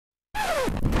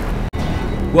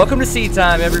Welcome to Seat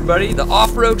Time, everybody, the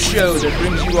off-road show that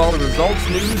brings you all the results,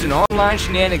 news, and online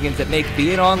shenanigans that make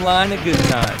being online a good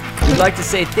time. We'd like to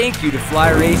say thank you to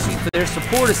Fly Racing for their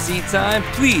support of Seat Time.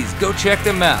 Please go check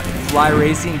them out at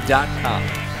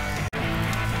flyracing.com.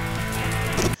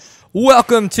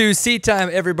 Welcome to Seat Time,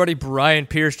 everybody. Brian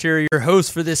Pierce here, your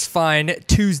host for this fine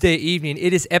Tuesday evening.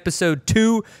 It is episode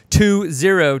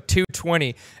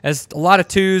 220. As a lot of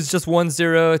twos, just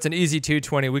 1-0. It's an easy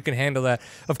 220. We can handle that.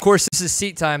 Of course, this is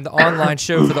Seat Time, the online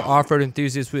show for the off-road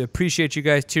enthusiasts. We appreciate you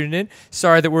guys tuning in.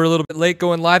 Sorry that we're a little bit late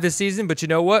going live this season, but you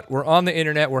know what? We're on the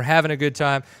internet. We're having a good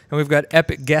time, and we've got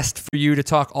epic guests for you to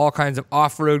talk all kinds of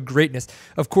off-road greatness.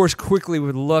 Of course, quickly, we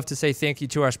would love to say thank you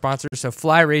to our sponsors. So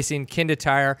Fly Racing, Kinda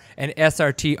Tire, and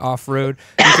SRT Off-Road.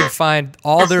 You can find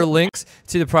all their links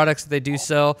to the products that they do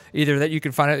sell, either that you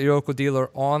can find at your local dealer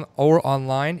or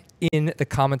online in the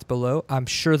comments below. I'm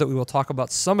sure that we will talk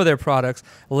about some of their products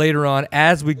later on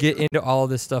as we get into all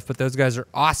of this stuff, but those guys are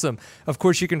awesome. Of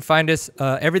course, you can find us.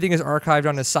 Everything is archived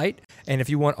on the site, and if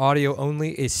you want audio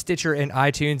only, a Stitcher and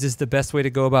iTunes is the best way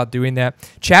to go about doing that.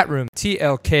 Chatroom,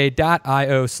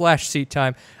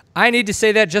 tlk.io/seattime. I need to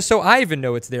say that just so I even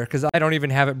know it's there because I don't even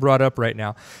have it brought up right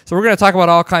now. So we're going to talk about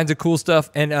all kinds of cool stuff.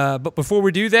 And but before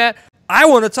we do that, I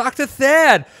want to talk to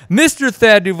Thad. Mr.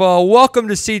 Thad Duvall, welcome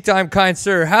to Seat Time, kind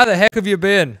sir. How the heck have you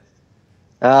been?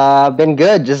 I've been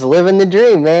good. Just living the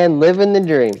dream, man. Living the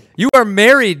dream. You are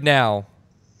married now.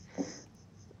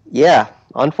 Yeah,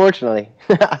 unfortunately.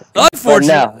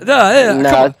 Unfortunately?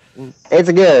 No,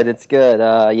 it's good. It's good.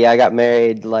 Yeah, I got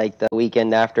married like the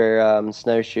weekend after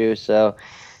Snowshoe, so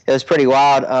it was pretty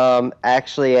wild.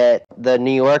 Actually, at the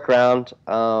New York round,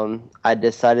 I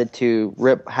decided to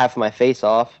rip half of my face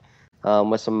off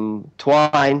with some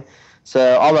twine.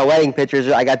 So all my wedding pictures,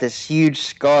 I got this huge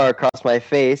scar across my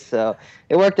face. So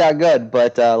it worked out good,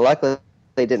 but luckily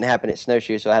it didn't happen at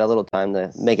Snowshoe, so I had a little time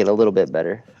to make it a little bit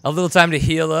better. A little time to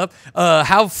heal up.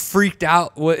 How freaked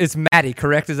out? It's Maddie,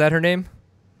 correct? Is that her name?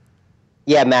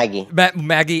 Yeah, Maggie.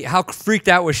 Maggie, how freaked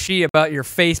out was she about your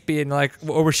face being like,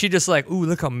 or was she just like, ooh,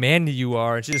 look how manly you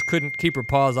are, and she just couldn't keep her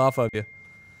paws off of you?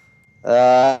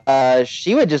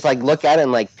 She would just like look at it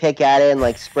and like pick at it and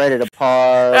like spread it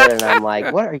apart, and I'm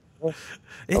like, what are you doing?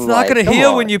 It's not going to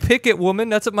heal when you pick it, woman.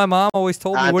 That's what my mom always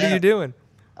told me. What are you doing?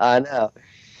 I know.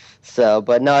 So,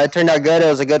 but no, it turned out good. It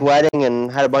was a good wedding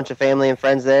and had a bunch of family and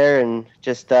friends there, and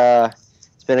just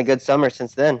it's been a good summer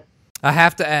since then. I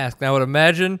have to ask. Now, I would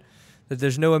imagine that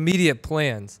there's no immediate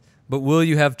plans, but will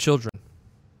you have children?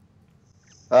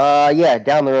 Yeah,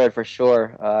 down the road for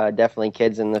sure. Definitely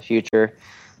kids in the future.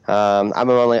 I'm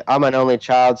an only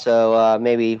child, so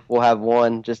maybe we'll have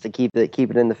one just to keep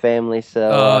it in the family.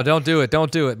 So don't do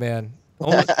it, man.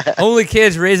 Only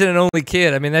kids raising an only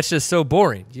kid. I mean, that's just so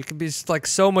boring. You can be just like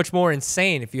so much more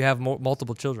insane if you have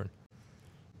multiple children.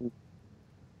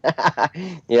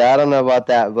 Yeah, I don't know about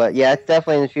that, but yeah, it's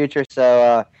definitely in the future.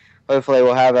 So hopefully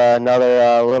we'll have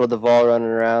another little Duvall running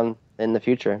around in the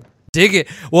future. Dig it.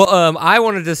 Well, I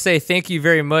wanted to say thank you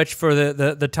very much for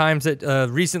the times that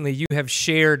recently you have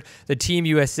shared the Team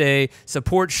USA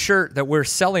support shirt that we're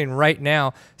selling right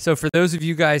now. So for those of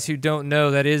you guys who don't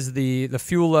know, that is the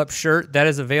Fuel Up shirt. That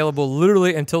is available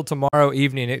literally until tomorrow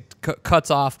evening. It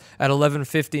cuts off at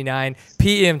 11:59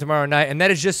 p.m. tomorrow night. And that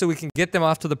is just so we can get them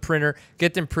off to the printer,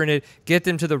 get them printed, get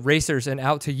them to the racers and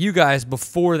out to you guys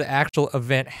before the actual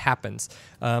event happens.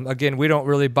 Again, we don't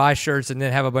really buy shirts and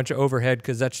then have a bunch of overhead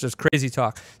because that's just crazy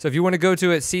talk. So if you want to go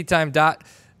to it,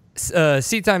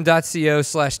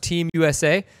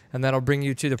 seattime.co/teamusa, and that'll bring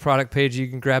you to the product page. You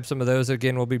can grab some of those.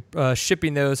 Again, we'll be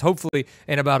shipping those hopefully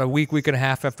in about a week and a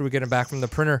half after we get them back from the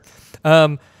printer.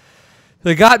 They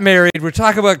got married. We're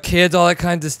talking about kids, all that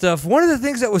kinds of stuff. One of the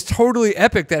things that was totally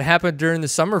epic that happened during the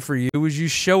summer for you was you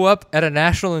show up at a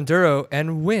national enduro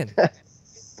and win.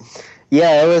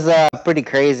 Yeah, it was pretty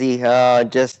crazy.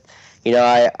 Just, you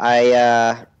know,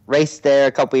 I raced there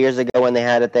a couple years ago when they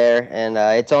had it there, and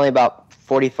it's only about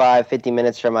 50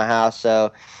 minutes from my house.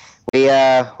 So we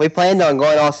planned on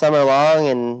going all summer long,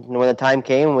 and when the time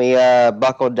came, we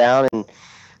buckled down and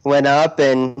went up.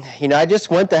 And you know, I just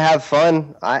went to have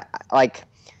fun.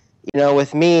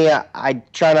 With me, I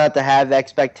try not to have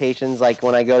expectations like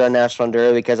when I go to a national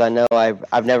enduro because I know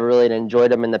I've never really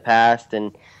enjoyed them in the past,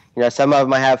 and you know, some of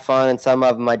them I have fun, and some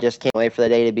of them I just can't wait for the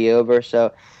day to be over.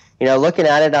 So, you know, looking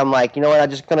at it, I'm like, you know what, I'm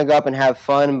just going to go up and have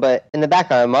fun. But in the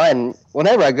back of my mind,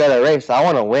 whenever I go to a race, I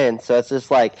want to win. So it's just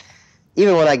like,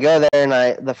 even when I go there and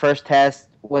the first test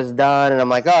was done, and I'm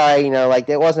like, all right, you know, like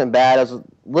it wasn't bad. It was a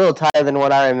little tighter than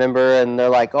what I remember. And they're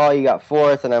like, oh, you got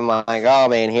fourth. And I'm like, oh,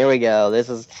 man, here we go. This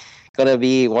is gonna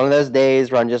be one of those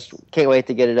days where I just can't wait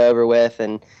to get it over with.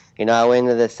 And I went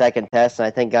into the second test, and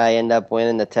I think I end up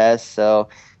winning the test. So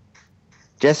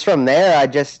just from there, I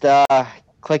just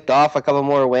clicked off a couple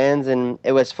more wins, and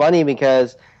it was funny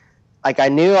because like I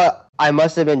knew I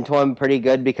must have been towing pretty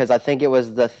good because I think it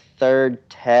was the third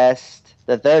test.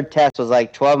 The third test was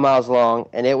like 12 miles long,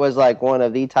 and it was like one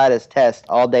of the tightest tests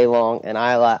all day long, and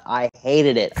I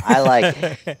hated it. I like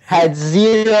had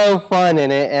zero fun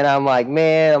in it, and I'm like,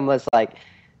 man, I'm just like,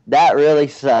 that really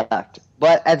sucked.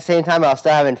 But at the same time, I was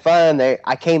still having fun.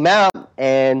 I came out,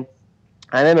 and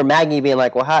I remember Maggie being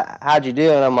like, well, how'd you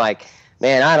do? And I'm like,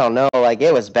 man, I don't know. Like,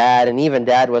 it was bad. And even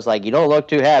Dad was like, you don't look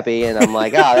too happy. And I'm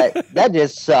like, oh, that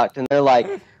just sucked. And they're like,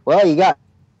 well, you got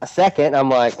a second. I'm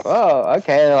like, oh,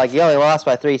 okay. And they're like, you only lost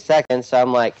by 3 seconds. So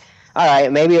I'm like, all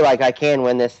right, maybe like I can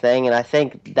win this thing. And I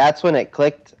think that's when it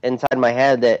clicked inside my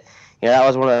head that, that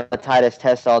was one of the tightest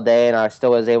tests all day, and I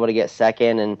still was able to get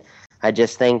second. And I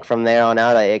just think from there on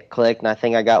out, it clicked, and I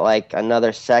think I got like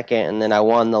another second, and then I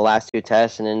won the last 2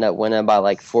 tests and ended up winning by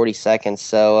like 40 seconds.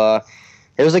 So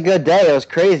it was a good day. It was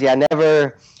crazy. I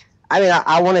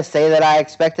want to say that I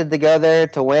expected to go there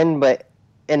to win, but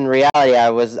in reality, I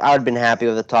would have been happy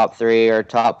with the top 3 or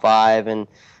top 5, and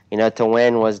to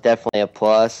win was definitely a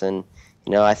plus. And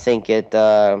I think it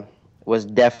was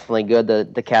definitely good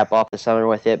to cap off the summer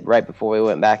with it right before we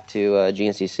went back to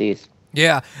GNCCs.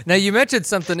 Yeah. Now, you mentioned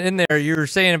something in there. You were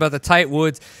saying about the tight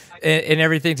woods and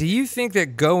everything. Do you think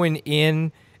that going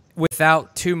in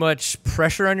without too much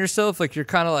pressure on yourself, like you're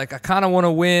kind of like, I kind of want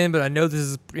to win, but I know this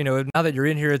is, now that you're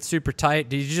in here, it's super tight.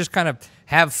 Do you just kind of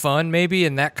have fun maybe,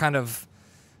 and that kind of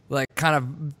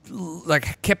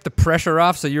kept the pressure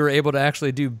off so you were able to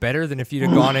actually do better than if you'd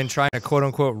have gone in trying to quote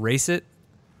unquote race it?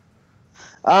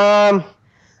 I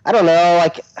don't know.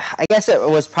 Like, I guess it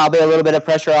was probably a little bit of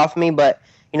pressure off me, but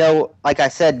like I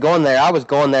said, going there, I was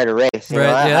going there to race.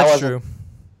 Right, yeah, that's true.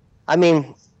 I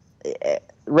mean,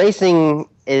 racing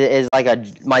is like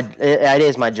it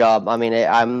is my job. I mean,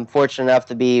 I'm fortunate enough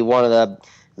to be one of the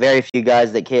very few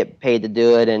guys that get paid to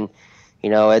do it, and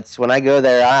it's when I go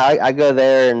there, I go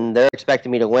there, and they're expecting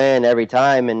me to win every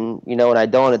time, and when I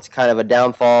don't, it's kind of a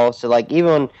downfall. So like,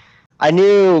 even I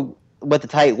knew with the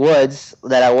tight woods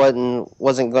that I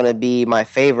wasn't going to be my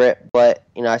favorite, but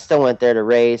I still went there to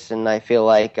race, and I feel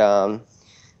like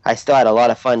I still had a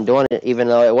lot of fun doing it, even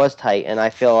though it was tight, and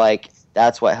I feel like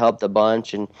that's what helped a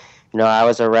bunch. And I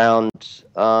was around.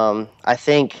 I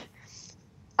think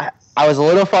I was a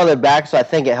little farther back, so I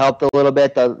think it helped a little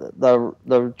bit.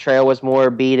 The trail was more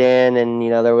beat in, and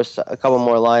there was a couple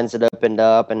more lines that opened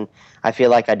up, and I feel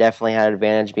like I definitely had an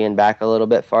advantage being back a little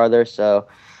bit farther. So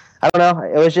I don't know.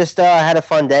 It was just I had a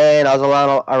fun day, and I was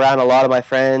around a lot of my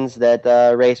friends that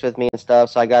raced with me and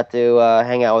stuff, so I got to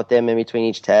hang out with them in between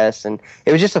each test, and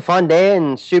it was just a fun day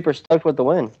and super stoked with the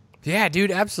win. Yeah,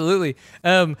 dude, absolutely.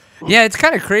 Yeah, it's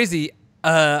kind of crazy.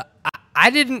 I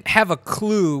didn't have a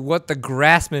clue what the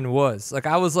Grassman was. Like,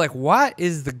 I was like, what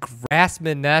is the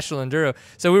Grassman National Enduro?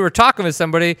 So we were talking with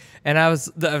somebody, and I was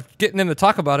getting them to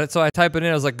talk about it, so I typed it in.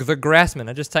 I was like, the Grassman.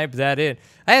 I just typed that in.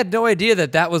 I had no idea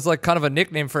that was like kind of a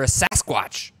nickname for a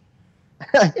Sasquatch.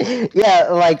 Yeah,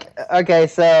 like, okay,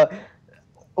 so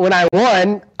when I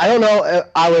won, I don't know,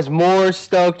 I was more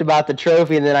stoked about the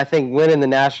trophy than I think winning the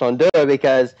National Enduro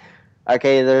because,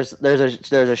 okay, there's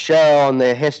a show on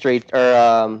the History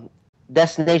or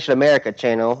Destination America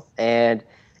channel, and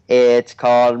it's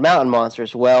called Mountain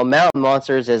Monsters. Well, Mountain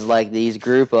Monsters is like these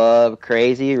group of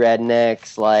crazy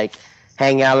rednecks, like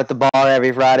hang out at the bar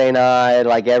every Friday night,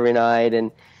 like every night, and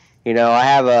I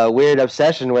have a weird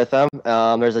obsession with them.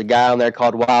 There's a guy on there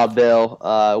called Wild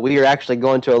Bill. We are actually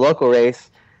going to a local race.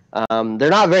 They're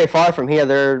not very far from here.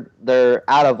 They're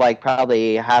out of like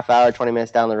probably a half hour, 20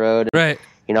 minutes down the road. Right.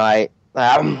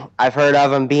 I've heard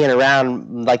of them being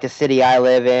around like the city I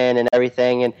live in and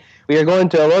everything. And we were going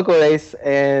to a local race,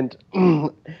 and we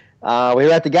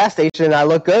were at the gas station, and I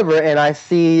look over and I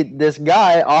see this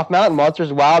guy off Mountain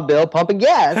Monsters, Wild Bill, pumping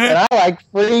gas, and I like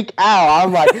freak out.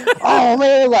 I'm like, oh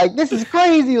man, like this is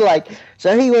crazy. Like,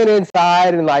 so he went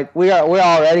inside, and like we're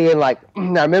all ready, and like I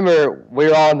remember we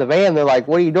were all in the van. They're like,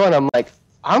 what are you doing? I'm like,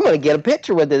 I'm going to get a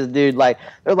picture with this dude. Like,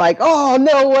 they're like, oh,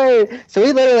 no way. So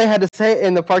we literally had to sit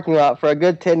in the parking lot for a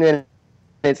good 10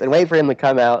 minutes and wait for him to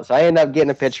come out. So I ended up getting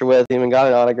a picture with him and got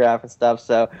an autograph and stuff.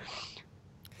 So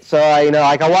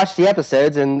like I watched the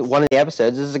episodes, and one of the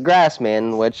episodes is a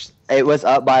Grassman, which it was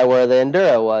up by where the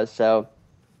Enduro was. So,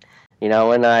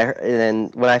 when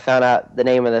I found out the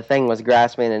name of the thing was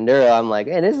Grassman Enduro, I'm like,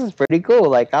 hey, this is pretty cool.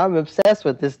 Like, I'm obsessed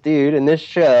with this dude and this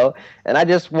show, and I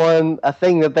just won a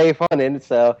thing that they funded.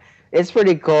 So It's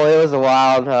pretty cool. It was a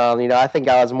wild. I think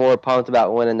I was more pumped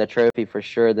about winning the trophy for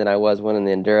sure than I was winning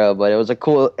the enduro. But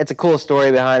it's a cool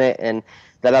story behind it, and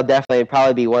that'll definitely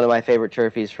probably be one of my favorite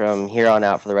trophies from here on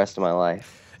out for the rest of my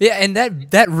life. Yeah, and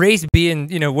that race being,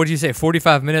 what do you say,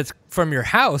 45 minutes from your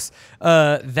house,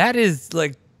 that is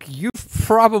like you've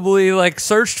probably like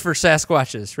searched for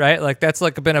Sasquatches, right? Like that's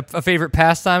like been a favorite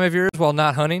pastime of yours while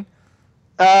not hunting.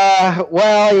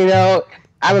 Well,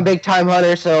 I'm a big time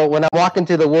hunter, so when I'm walking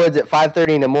through the woods at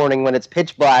 5:30 in the morning when it's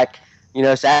pitch black,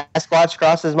 Sasquatch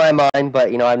crosses my mind,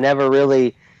 but I've never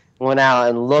really went out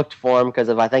and looked for them because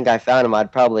if I think I found them,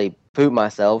 I'd probably poop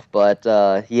myself. But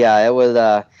yeah,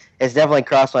 it's definitely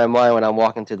crossed my mind when I'm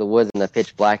walking through the woods in the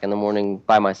pitch black in the morning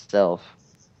by myself.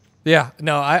 Yeah,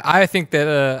 no, I think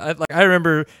that I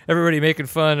remember everybody making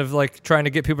fun of like trying to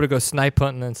get people to go snipe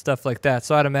hunting and stuff like that.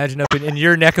 So I'd imagine up in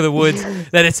your neck of the woods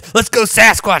that it's let's go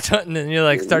Sasquatch hunting and you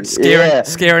like start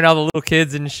scaring all the little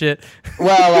kids and shit.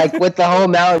 Well, like with the whole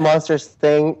mountain monsters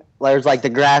thing, there's like the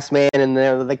grass man and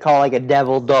they call like a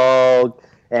devil dog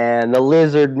and the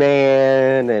lizard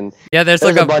man and yeah, there's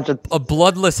like a bunch of a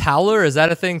bloodless howler. Is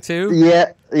that a thing too?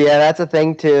 Yeah, that's a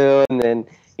thing too. And then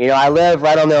I live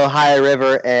right on the Ohio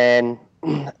River, and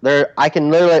I can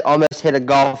literally almost hit a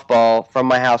golf ball from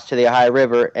my house to the Ohio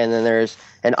River, and then there's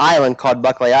an island called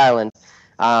Buckley Island.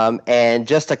 And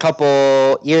just a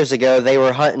couple years ago, they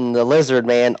were hunting the lizard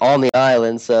man on the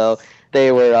island, so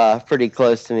they were pretty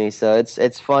close to me. So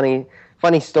it's funny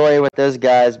story with those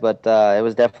guys, but it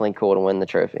was definitely cool to win the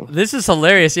trophy. This is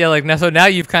hilarious. Yeah, like now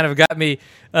you've kind of got me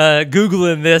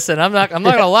Googling this, and I'm not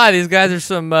gonna lie, these guys are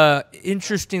some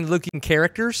interesting looking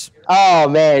characters. Oh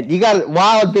man, you got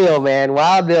Wild Bill, man.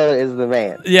 Wild Bill is the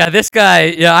man. Yeah, this guy.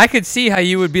 Yeah, I could see how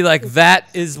you would be like, that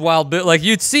is Wild Bill. Like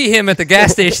you'd see him at the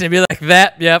gas station and be like,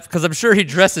 that. Yep, because I'm sure he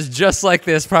dresses just like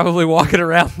this, probably walking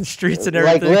around the streets and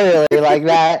everything. Like literally like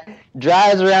that.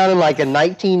 Drives around in like a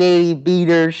 1980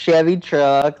 beater Chevy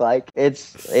truck. Like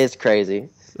it's crazy.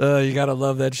 You gotta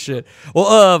love that shit.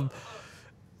 Well,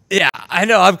 yeah, I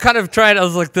know. I'm kind of trying. I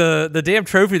was like, the damn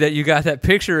trophy that you got, that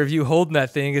picture of you holding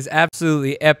that thing is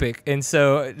absolutely epic. And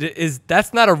so,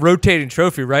 that's not a rotating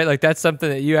trophy, right? Like that's something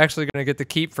that you actually gonna get to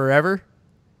keep forever.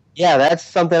 Yeah, that's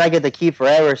something I get to keep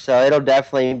forever. So it'll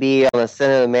definitely be on the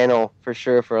center of the mantle for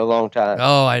sure for a long time.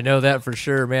 Oh, I know that for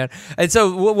sure, man. And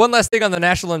so one last thing on the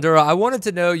National Enduro, I wanted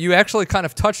to know. You actually kind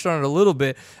of touched on it a little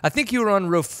bit. I think you were on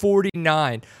row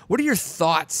 49. What are your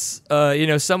thoughts?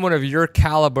 Someone of your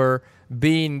caliber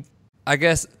being, I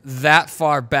guess, that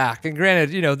far back. And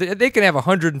granted, they can have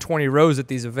 120 rows at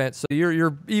these events, so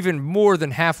you're even more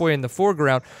than halfway in the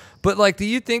foreground. But like, do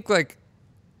you think like,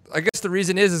 I guess the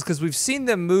reason is because we've seen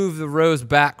them move the rows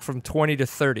back from 20 to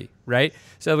 30, right?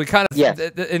 So we kind of,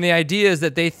 and the idea is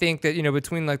that they think that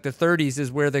between like the 30s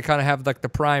is where they kind of have like the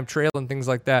prime trail and things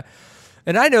like that.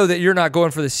 And I know that you're not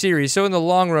going for the series, so in the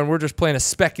long run, we're just playing a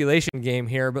speculation game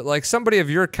here. But like somebody of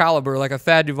your caliber, like a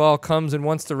Thad Duvall, comes and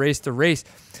wants to race the race,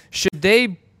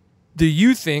 do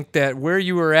you think that where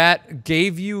you were at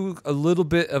gave you a little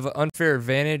bit of an unfair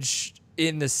advantage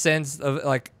in the sense of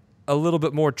like a little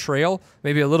bit more trail,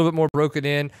 maybe a little bit more broken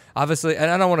in, obviously, and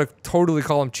I don't want to totally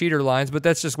call them cheater lines, but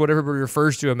that's just what everybody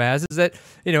refers to them as, is that,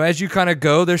 as you kind of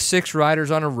go, there's 6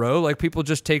 riders on a row, like people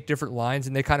just take different lines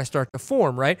and they kind of start to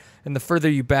form, right? And the further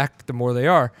you back, the more they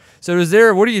are. So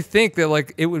what do you think that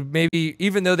like it would maybe,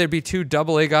 even though there'd be 2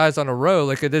 AA guys on a row,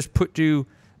 like it just put you,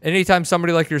 anytime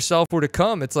somebody like yourself were to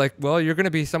come, it's like, well, you're going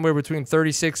to be somewhere between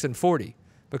 36 and 40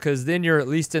 because then you're at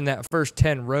least in that first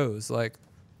 10 rows. Like,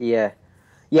 yeah,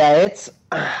 it's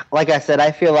like I said, I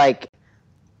feel like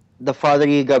the farther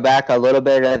you go back, a little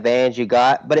bit of advantage you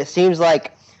got. But it seems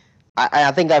like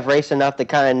I think I've raced enough to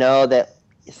kind of know that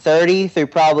 30 through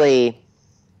probably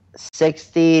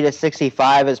 60 to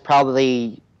 65 is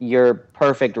probably your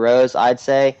perfect rows, I'd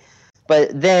say. But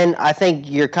then I think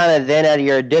you're kind of then at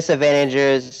your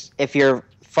disadvantages if you're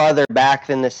farther back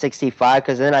than the 65,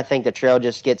 because then I think the trail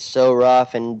just gets so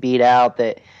rough and beat out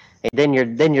that then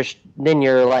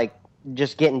you're like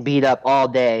just getting beat up all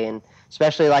day. And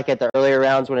especially like at the earlier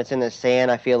rounds when it's in the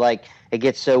sand, I feel like it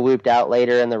gets so whooped out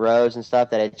later in the rows and stuff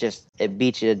that it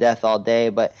beats you to death all day.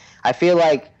 But I feel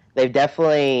like they've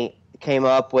definitely came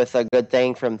up with a good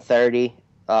thing from 30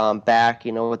 back.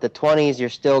 With the 20s, you're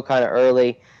still kind of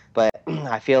early, but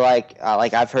I feel like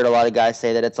I've heard a lot of guys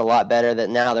say that it's a lot better that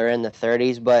now they're in the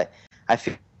 30s. But I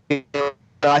feel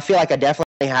like I definitely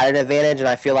had an advantage, and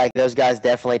I feel like those guys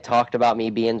definitely talked about me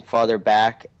being farther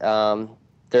back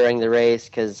during the race,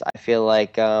 because I feel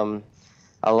like a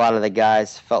lot of the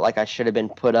guys felt like I should have been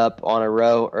put up on a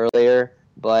row earlier.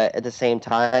 But at the same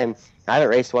time, I haven't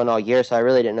raced one all year, so I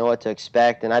really didn't know what to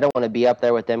expect, and I don't want to be up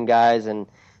there with them guys and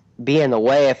be in the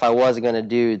way if I wasn't going to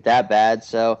do that bad.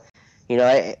 So,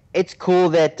 it's cool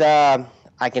that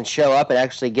I can show up and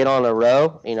actually get on a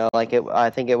row. I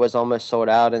think it was almost sold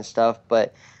out and stuff.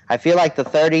 But I feel like the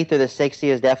 30 through the 60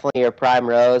 is definitely your prime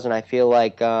rows, and I feel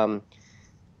like that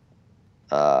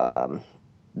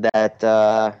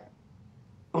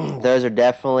those are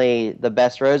definitely the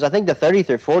best rows. I think the 30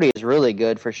 through 40 is really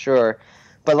good for sure.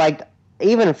 But like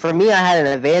even for me, I had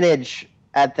an advantage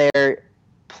at there.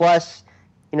 Plus,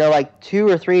 like 2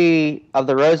 or 3 of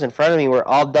the rows in front of me were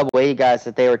all double A guys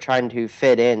that they were trying to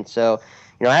fit in. So,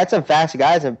 I had some fast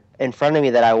guys in front of me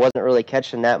that I wasn't really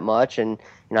catching that much. And,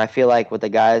 I feel like with the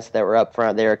guys that were up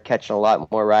front, they were catching a lot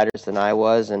more riders than I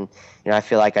was. And, I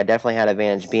feel like I definitely had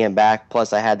advantage being back.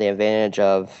 Plus, I had the advantage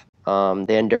of the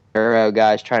enduro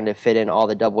guys trying to fit in all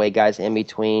the double A guys in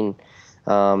between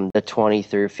the 20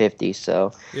 through 50.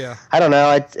 So, yeah, I don't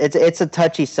know. It's a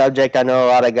touchy subject. I know a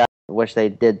lot of guys wish they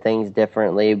did things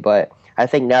differently, but I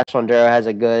think National Enduro has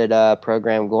a good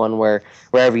program going where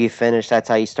wherever you finish, that's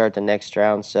how you start the next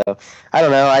round. So I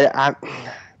don't know. I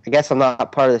guess I'm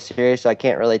not part of the series, so I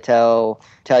can't really tell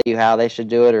you how they should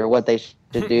do it or what they should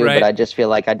do. Right. But I just feel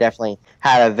like I definitely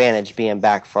had an advantage being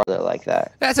back farther like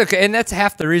that. That's okay, and that's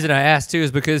half the reason I asked too,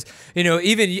 is because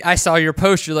even I saw your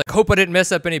post. You're like, hope I didn't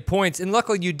mess up any points, and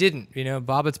luckily you didn't.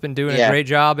 Bobbitt's been doing a great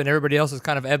job, and everybody else has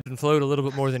kind of ebbed and flowed a little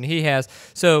bit more than he has.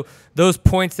 So those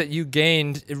points that you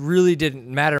gained, it really didn't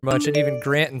matter much. And even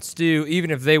Grant and Stu,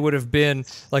 even if they would have been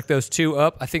like those 2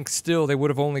 up, I think still they would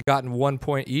have only gotten 1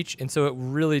 point each, and so it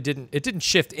really didn't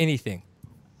shift anything.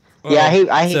 Yeah,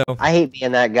 I hate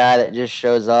being that guy that just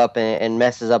shows up and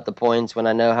messes up the points when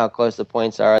I know how close the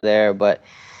points are there. But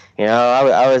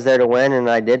I was there to win, and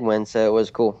I did win, so it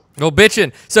was cool. Well,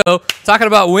 bitchin'. So talking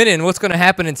about winning, what's going to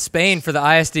happen in Spain for the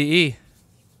ISDE?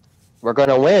 We're going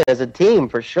to win as a team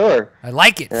for sure. I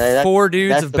like it. 4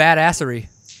 dudes of badassery.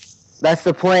 That's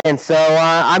the plan. So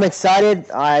I'm excited.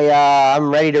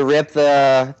 I'm ready to rip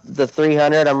the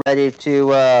 300. I'm ready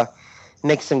to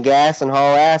mix some gas and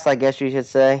haul ass, I guess you should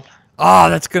say. Oh,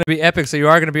 that's going to be epic. So you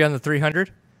are going to be on the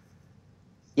 300?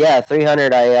 Yeah,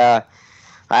 300. I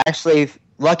actually,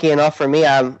 lucky enough for me,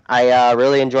 I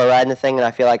really enjoy riding the thing, and I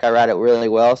feel like I ride it really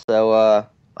well. So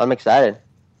I'm excited.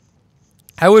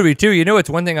 I would be too. It's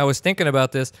one thing I was thinking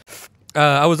about this.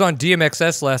 I was on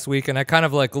DMXS last week, and I kind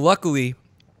of luckily,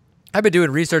 I've been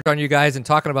doing research on you guys and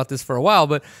talking about this for a while,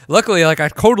 but luckily, I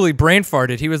totally brain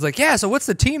farted. He was like, yeah, so what's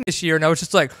the team this year? And I was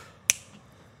just like,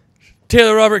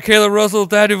 Taylor Robert, Caleb Russell,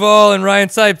 Duvall, and Ryan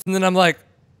Sipes. And then I'm like,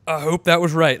 I hope that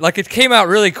was right. It came out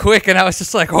really quick, and I was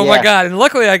just like, oh my God. And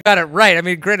luckily I got it right. I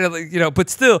mean, granted, but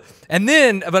still. And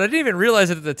then, but I didn't even realize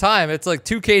it at the time. It's 2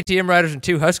 KTM riders and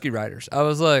 2 Husky riders. I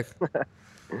was like,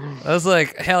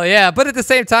 hell yeah. But at the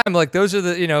same time, those are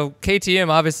the, KTM,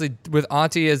 obviously, with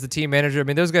Auntie as the team manager. I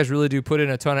mean, those guys really do put in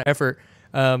a ton of effort.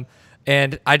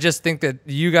 And I just think that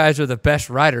you guys are the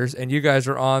best riders, and you guys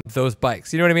are on those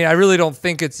bikes. You know what I mean? I really don't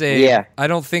think it's I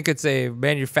don't think it's a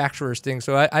manufacturer's thing.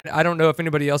 So I don't know if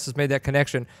anybody else has made that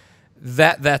connection.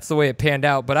 That's the way it panned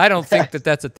out. But I don't think that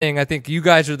that's a thing. I think you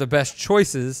guys are the best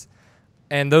choices,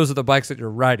 and those are the bikes that you're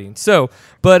riding. So,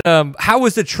 but how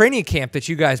was the training camp that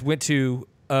you guys went to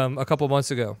a couple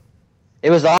months ago? It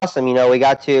was awesome. We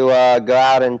got to go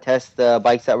out and test the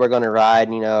bikes that we're going to ride.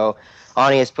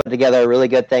 Ani has put together a really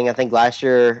good thing. I think last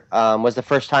year was the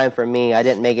first time for me. I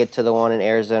didn't make it to the one in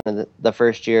Arizona the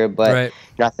first year, but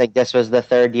I think this was the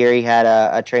 3rd year he had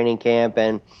a training camp.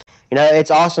 And,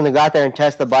 it's awesome to go out there and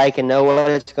test the bike and know what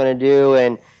it's going to do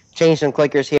and change some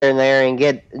clickers here and there and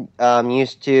get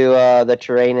used to the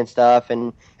terrain and stuff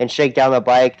and shake down the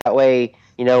bike. That way,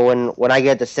 when I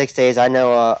get to 6 days, I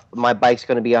know my bike's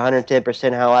going to be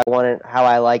 110% how I want it, how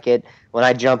I like it. When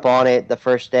I jump on it the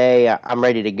first day, I'm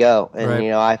ready to go.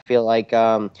 And, I feel like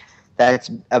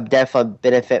that's a definite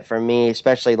benefit for me,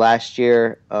 especially last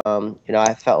year.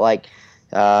 I felt like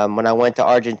when I went to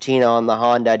Argentina on the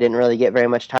Honda, I didn't really get very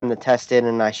much time to test it,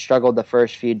 and I struggled the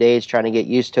first few days trying to get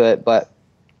used to it. But,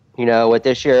 with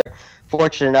this year,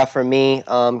 fortunate enough for me,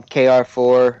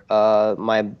 KR4,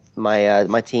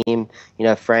 my team,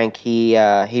 Frank,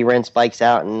 he rents bikes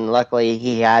out, and luckily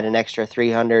he had an extra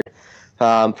 300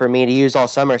 for me to use all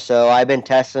summer. So I've been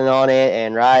testing on it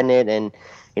and riding it, and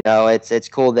it's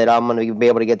cool that I'm going to be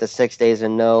able to get the 6 days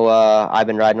and know I've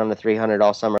been riding on the 300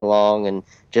 all summer long, and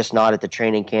just not at the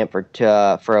training camp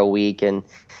for a week. And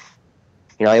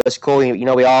it was cool. We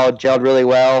all gelled really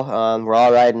well. We're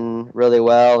all riding really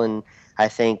well, and I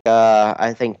think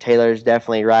Taylor's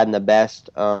definitely riding the best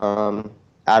out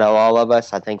of all of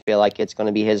us. I feel like it's going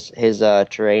to be his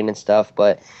terrain and stuff,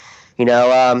 but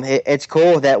it's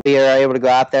cool that we are able to go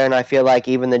out there, and I feel like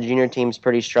even the junior team's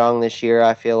pretty strong this year.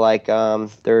 I feel like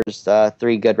there's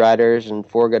 3 good riders and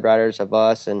 4 good riders of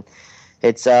us, and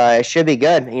it should be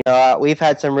good. We've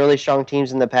had some really strong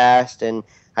teams in the past, and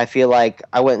I feel like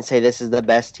I wouldn't say this is the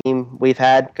best team we've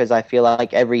had, because I feel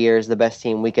like every year is the best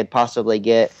team we could possibly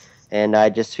get. And I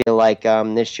just feel like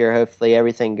this year, hopefully,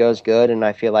 everything goes good, and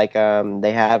I feel like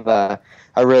they have a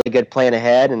really good plan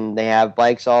ahead, and they have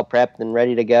bikes all prepped and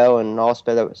ready to go, and all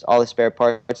the spare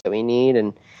parts that we need,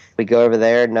 and we go over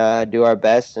there and do our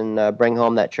best and bring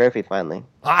home that trophy finally.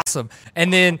 Awesome.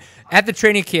 And then at the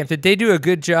training camp, did they do a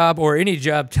good job or any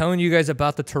job telling you guys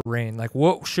about the terrain? Like,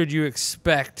 what should you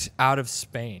expect out of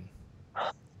Spain?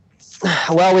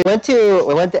 Well, we went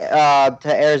to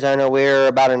Arizona. We were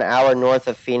about an hour north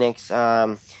of Phoenix.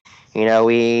 Ani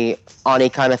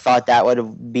kind of thought that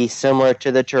would be similar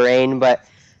to the terrain, but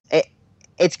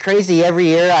it's crazy. Every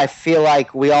year, I feel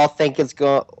like we all think it's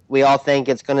going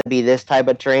to be this type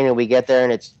of terrain, and we get there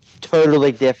and it's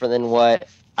totally different than what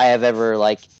I have ever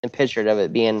pictured of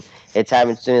it being. It's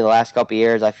happened to me the last couple of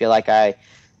years. I feel like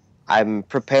I'm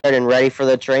prepared and ready for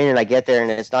the terrain, and I get there and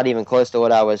it's not even close to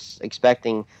what I was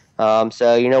expecting. When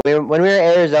we were in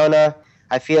Arizona,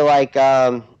 I feel like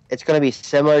it's going to be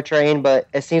similar terrain, but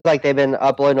it seems like they've been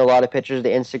uploading a lot of pictures to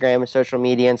Instagram and social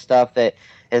media and stuff that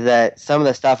some of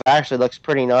the stuff actually looks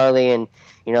pretty gnarly. And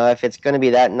if it's going to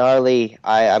be that gnarly,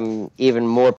 I'm even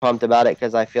more pumped about it,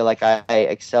 because I feel like I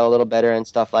excel a little better and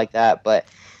stuff like that. But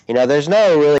there's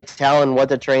no really telling what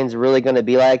the terrain's really going to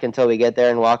be like until we get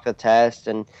there and walk the test.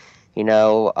 And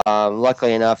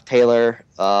luckily enough, Taylor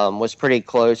was pretty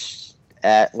close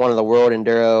at one of the World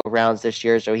Enduro rounds this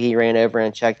year, so he ran over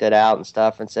and checked it out and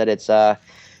stuff, and said it's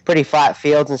pretty flat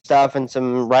fields and stuff, and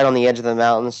some right on the edge of the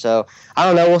mountains. So I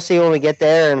don't know. We'll see when we get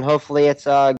there, and hopefully it's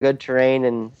good terrain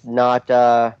and not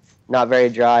very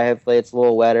dry. Hopefully it's a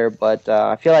little wetter, but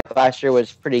I feel like last year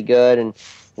was pretty good, and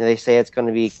they say it's going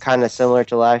to be kind of similar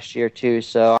to last year too.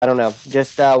 So I don't know.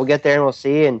 Just we'll get there and we'll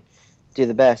see and do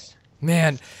the best.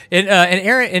 Man, and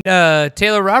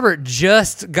Taylor Robert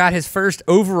just got his first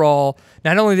overall.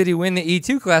 Not only did he win the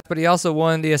E2 class, but he also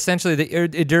won essentially the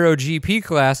Enduro GP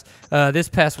class this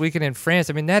past weekend in France.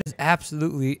 I mean, that is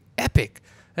absolutely epic.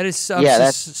 That is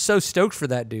so stoked for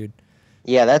that dude.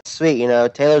 Yeah, that's sweet.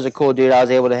 Taylor's a cool dude. I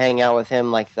was able to hang out with him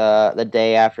the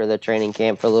day after the training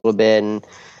camp for a little bit, and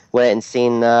went and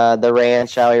seen the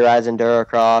ranch, how he rides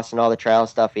endurocross, and all the trail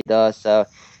stuff he does. So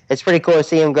it's pretty cool to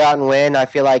see him go out and win. I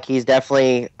feel like he's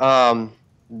definitely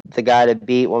the guy to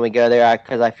beat when we go there,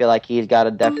 because I feel like he's got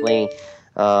definitely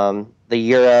the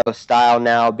Euro style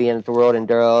now, being at the World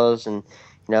Enduros, and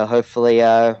hopefully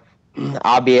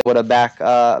I'll be able to back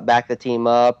the team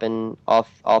up, and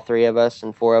all 3 of us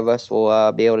and 4 of us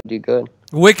will be able to do good.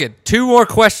 Wicked. 2 more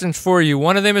questions for you.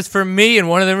 One of them is from me, and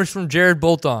one of them is from Jared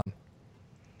Bolton.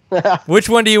 Which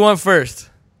one do you want first?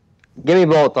 Give me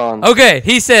Bolton. Okay,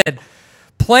 he said,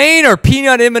 plain or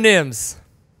peanut M&Ms?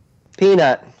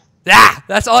 Peanut.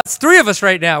 That's all. It's 3 of us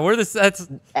right now. It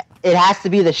has to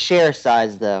be the share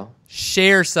size, though.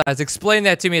 Share size. Explain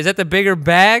that to me. Is that the bigger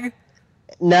bag?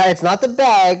 No, it's not the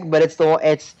bag, but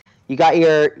you got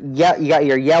your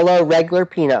yellow regular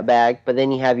peanut bag, but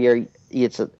then you have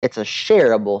it's a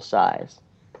shareable size.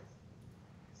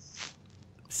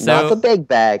 So, not the big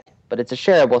bag, but it's a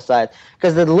shareable size,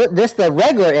 because the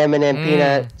regular M&M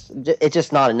peanut, it's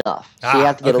just not enough. So you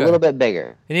have to get a little bit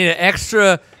bigger. We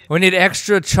need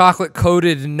extra chocolate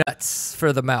coated nuts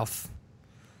for the mouth.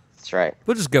 That's right.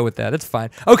 We'll just go with that. It's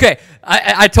fine. Okay,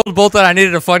 I told Bolton I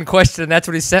needed a fun question, and that's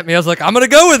what he sent me. I was like, I'm gonna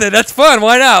go with it. That's fun.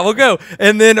 Why not? I'll go.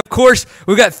 And then of course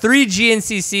we've got 3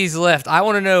 GNCCs left. I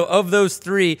want to know, of those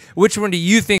 3, which one do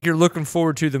you think you're looking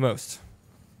forward to the most?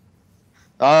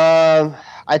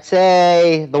 I'd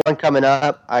say the one coming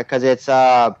up, because it's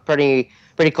pretty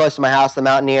close to my house, the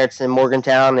mountain here. It's in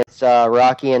Morgantown. It's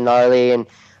rocky and gnarly, and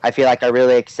I feel like I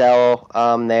really excel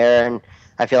there, and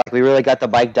I feel like we really got the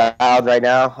bike dialed right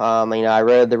now. I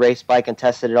rode the race bike and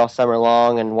tested it all summer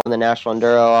long, and won the National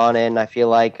Enduro on it. And I feel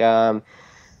like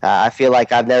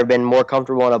I've never been more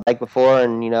comfortable on a bike before.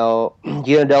 And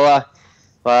Unadilla,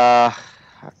 I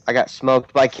got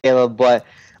smoked by Caleb, but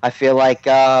I feel like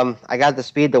I got the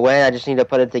speed to win. I just need to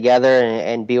put it together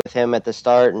and be with him at the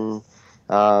start, and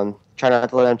try not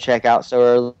to let him check out so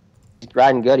early. He's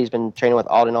riding good. He's been training with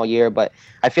Alden all year, but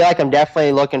I feel like I'm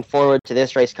definitely looking forward to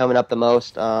this race coming up the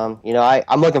most. I'm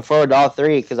looking forward to all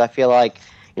 3, because I feel like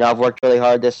I've worked really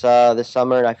hard this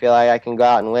summer, and I feel like I can go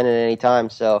out and win at any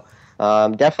time. So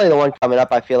definitely the one coming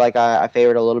up, I feel like I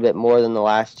favored a little bit more than the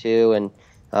last 2,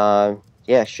 and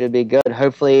yeah, should be good.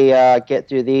 Hopefully get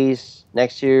through these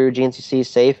next 2 GNCCs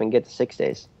safe and get to 6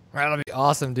 days. That'll be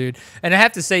awesome, dude. And I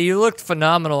have to say, you looked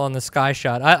phenomenal on the sky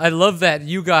shot. I love that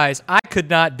you guys, I could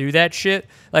not do that shit.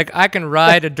 Like, I can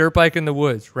ride a dirt bike in the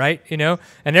woods, right? You know?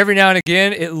 And every now and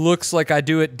again, it looks like I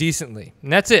do it decently.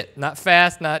 And that's it. Not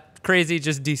fast, not crazy,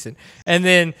 just decent.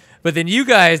 But then you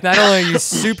guys, not only are you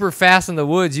super fast in the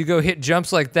woods, you go hit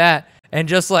jumps like that and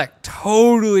just like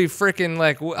totally freaking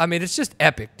like, I mean, it's just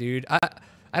epic, dude.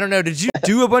 I don't know. Did you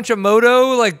do a bunch of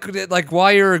moto like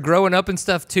while you were growing up and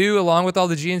stuff too, along with all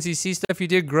the GNCC stuff you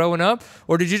did growing up,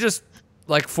 or did you just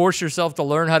like force yourself to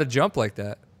learn how to jump like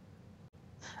that?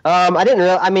 I didn't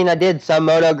really. I mean, I did some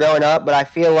moto growing up, but I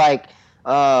feel like,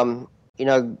 you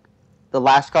know, the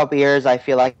last couple of years, I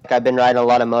feel like I've been riding a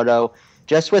lot of moto.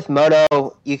 Just with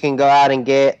moto, you can go out and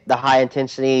get the high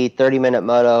intensity 30-minute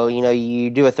moto. You know, you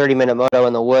do a 30-minute moto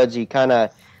in the woods, you can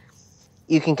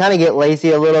kind of get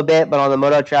lazy a little bit, but on the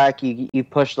moto track, you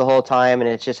push the whole time, and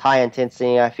it's just high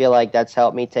intensity. I feel like that's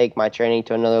helped me take my training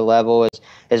to another level.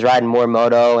 Is riding more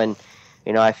moto, and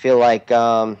you know, I feel like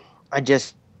you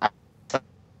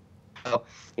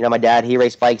know, my dad, he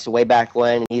raced bikes way back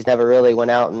when, and he's never really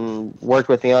went out and worked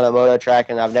with me on a moto track,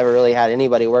 and I've never really had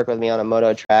anybody work with me on a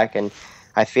moto track, and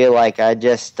I feel like I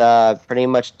just pretty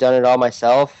much done it all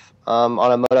myself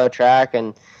on a moto track,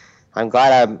 and I'm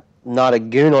glad I'm not a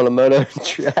goon on a moto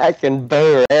track and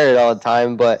bow or air it all the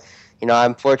time, but you know,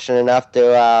 I'm fortunate enough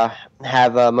to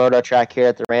have a moto track here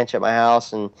at the ranch at my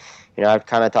house, and you know, I've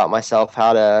kind of taught myself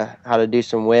how to do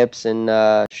some whips and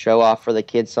show off for the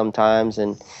kids sometimes.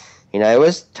 And you know, it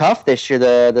was tough this year.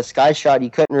 The sky shot, you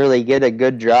couldn't really get a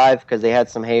good drive because they had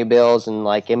some hay bales, and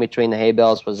like in between the hay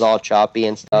bales was all choppy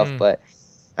and stuff. But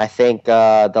I think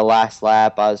the last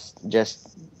lap, I was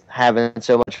just having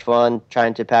so much fun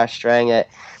trying to pass Strang that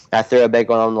I threw a big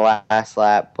one on the last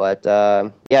lap. But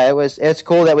yeah, it's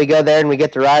cool that we go there and we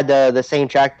get to ride the same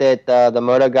track that the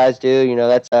moto guys do. You know,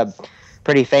 that's a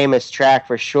pretty famous track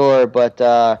for sure. But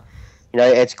you know,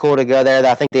 it's cool to go there.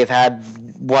 I think they've had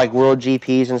like world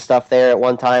GPs and stuff there at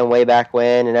one time way back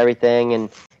when and everything. And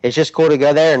it's just cool to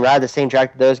go there and ride the same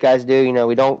track that those guys do. You know,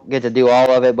 we don't get to do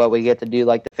all of it, but we get to do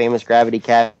like the famous gravity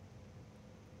cavity.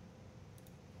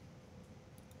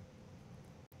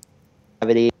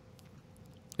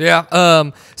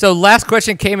 Yeah. So last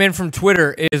question came in from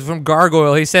Twitter is from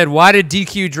Gargoyle. He said, "Why did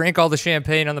DQ drink all the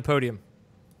champagne on the podium?"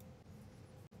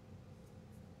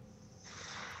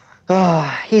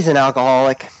 Oh, he's an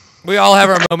alcoholic. We all have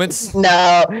our moments.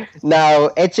 No,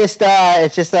 it's just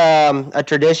a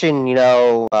tradition. You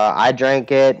know, I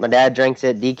drink it. My dad drinks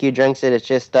it. DQ drinks it. It's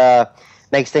just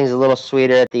makes things a little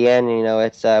sweeter at the end. You know,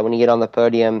 it's when you get on the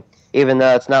podium, even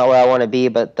though it's not where I want to be,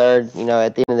 but third. You know,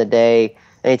 at the end of the day,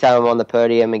 anytime I'm on the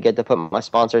podium and get to put my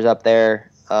sponsors up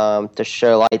there to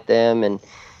show light them, and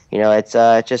you know, it's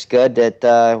just good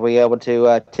that we're able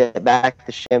to tip back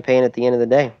the champagne at the end of the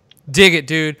day. Dig it,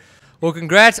 dude. Well,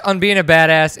 congrats on being a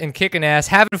badass and kicking ass,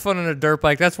 having fun on a dirt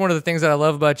bike. That's one of the things that I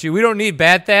love about you. We don't need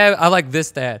Bad Thad. I like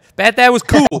this Thad. Bad Thad was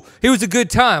cool. He was a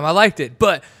good time. I liked it.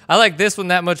 But I like this one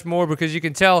that much more because you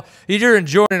can tell you're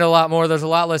enjoying it a lot more. There's a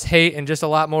lot less hate and just a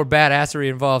lot more badassery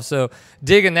involved. So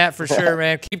digging that for sure,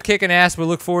 man. Keep kicking ass. We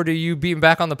look forward to you being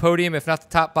back on the podium, if not the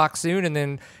top box soon, and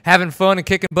then having fun and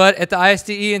kicking butt at the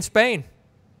ISTE in Spain.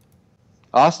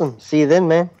 Awesome. See you then,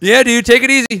 man. Yeah, dude. Take it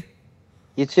easy.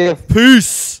 You too.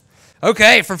 Peace.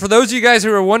 Okay, for those of you guys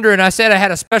who are wondering, I said I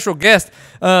had a special guest.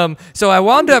 So I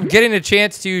wound up getting a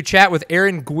chance to chat with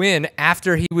Aaron Gwin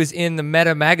after he was in the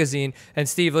Meta magazine. And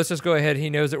Steve, let's just go ahead.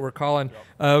 He knows that we're calling.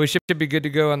 We should be good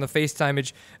to go on the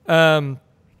FaceTimeage.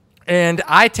 And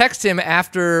I texted him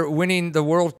after winning the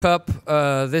World Cup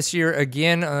this year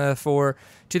again for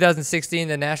 2016,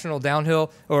 the National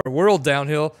Downhill or World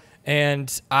Downhill.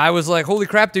 And I was like, holy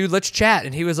crap, dude, let's chat.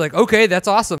 And he was like, okay, that's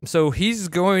awesome. So he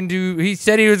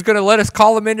said he was going to let us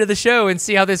call him into the show and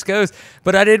see how this goes.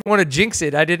 But I didn't want to jinx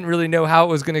it. I didn't really know how it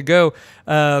was going to go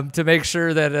to make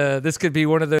sure that this could be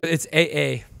one of the, it's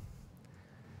AA.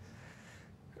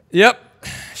 Yep.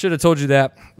 Should have told you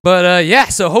that. But yeah,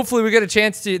 so hopefully we get a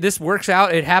chance to, this works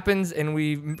out, it happens, and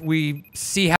we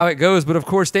see how it goes. But of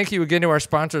course, thank you again to our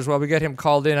sponsors while we get him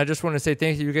called in. I just want to say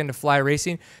thank you again to Fly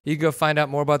Racing. You can go find out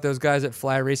more about those guys at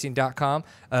flyracing.com.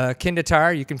 Kenda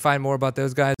Tire, you can find more about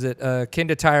those guys at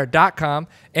kendatire.com.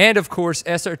 And of course,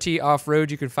 SRT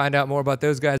Off-Road, you can find out more about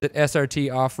those guys at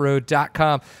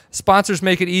srtoffroad.com. Sponsors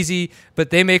make it easy, but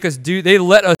they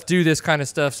let us do this kind of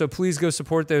stuff. So please go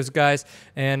support those guys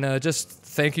and just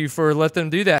thank you for letting them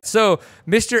do that. So,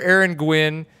 Mr. Aaron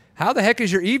Gwin, how the heck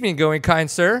is your evening going, kind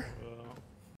sir?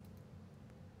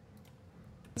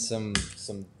 Some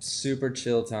super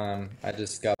chill time. I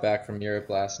just got back from Europe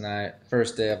last night.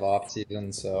 First day of off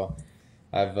season, so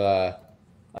I've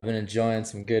I've been enjoying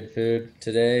some good food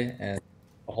today and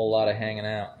a whole lot of hanging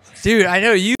out. Dude, I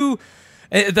know you.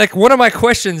 Like one of my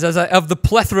questions, of the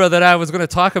plethora that I was going to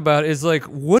talk about, is like,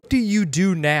 what do you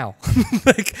do now?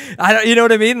 Like, I don't, you know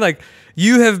what I mean? Like,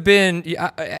 you have been.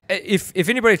 If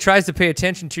anybody tries to pay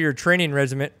attention to your training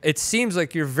regimen, it seems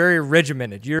like you're very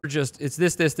regimented. You're just, it's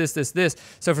this.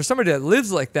 So for somebody that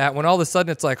lives like that, when all of a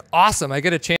sudden it's like, awesome, I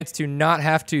get a chance to not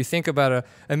have to think about a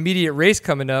immediate race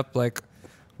coming up. Like,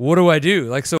 what do I do?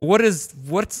 Like, so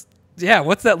what's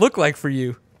that look like for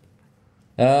you?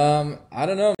 I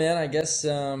don't know, man. I guess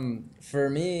for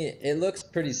me, it looks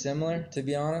pretty similar, to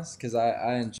be honest, because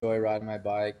I enjoy riding my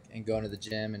bike and going to the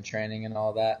gym and training and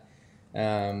all that.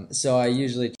 So I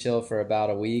usually chill for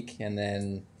about a week, and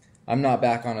then I'm not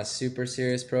back on a super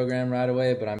serious program right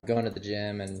away, but I'm going to the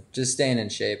gym and just staying in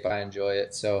shape. I enjoy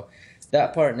it. So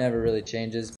that part never really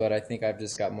changes, but I think I've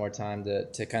just got more time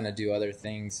to kind of do other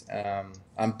things.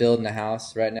 I'm building a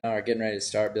house right now, or getting ready to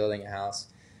start building a house.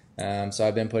 So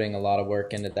I've been putting a lot of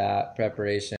work into that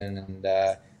preparation, and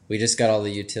we just got all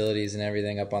the utilities and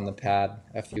everything up on the pad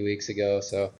a few weeks ago.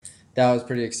 So that was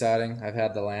pretty exciting. I've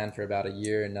had the land for about a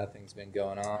year and nothing's been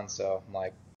going on. So I'm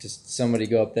like, just somebody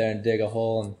go up there and dig a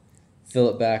hole and fill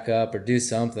it back up or do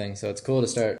something. So it's cool to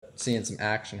start seeing some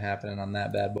action happening on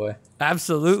that bad boy.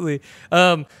 Absolutely.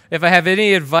 If I have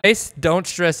any advice, don't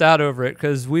stress out over it,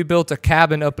 because we built a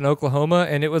cabin up in Oklahoma,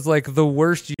 and it was like the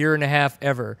worst year and a half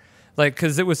ever. Like,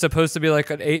 because it was supposed to be like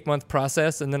an 8-month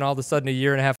process, and then all of a sudden a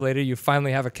year and a half later, you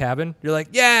finally have a cabin. You're like,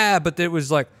 yeah, but it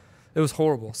was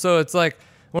horrible. So it's like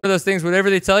one of those things, whatever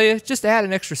they tell you, just add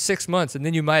an extra 6 months, and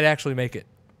then you might actually make it.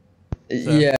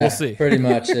 So, yeah, we'll see. pretty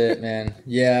much it, man.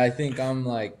 Yeah, I think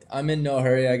I'm in no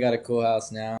hurry. I got a cool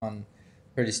house now. I'm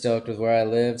pretty stoked with where I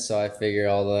live, so I figure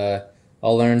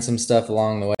I'll learn some stuff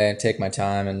along the way and take my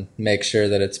time and make sure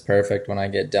that it's perfect when I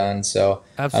get done. So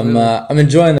Absolutely. I'm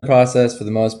enjoying the process for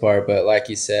the most part, but like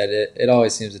you said, it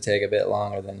always seems to take a bit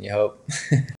longer than you hope.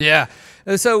 Yeah.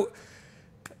 So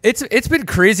it's been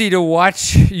crazy to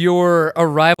watch your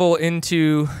arrival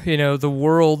into, the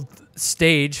world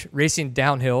stage racing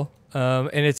downhill.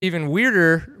 And it's even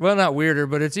weirder. Well, not weirder,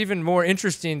 but it's even more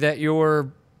interesting that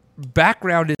your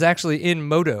background is actually in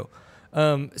moto.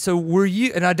 So were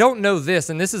you, and I don't know this,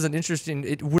 and this is an interesting,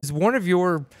 it was one of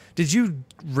your, did you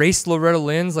race Loretta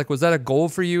Lynn's? Like, was that a goal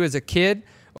for you as a kid?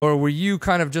 Or were you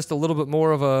kind of just a little bit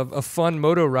more of a fun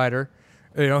moto rider,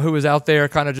 who was out there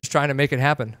kind of just trying to make it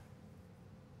happen?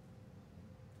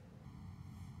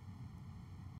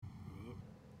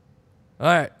 All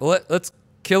right, well, let's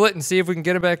kill it and see if we can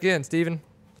get it back in, Steven.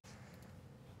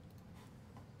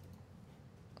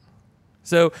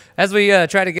 So as we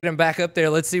try to get him back up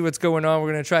there, let's see what's going on.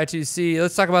 We're going to try to see,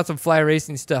 let's talk about some fly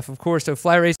racing stuff, of course. So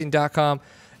flyracing.com,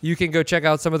 you can go check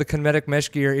out some of the Kinetic mesh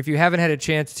gear. If you haven't had a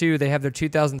chance to, they have their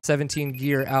 2017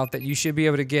 gear out that you should be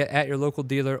able to get at your local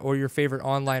dealer or your favorite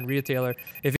online retailer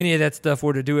if any of that stuff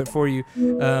were to do it for you.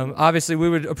 Obviously, we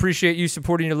would appreciate you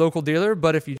supporting your local dealer,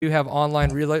 but if you do have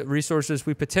online resources,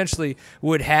 we potentially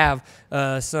would have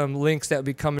some links that would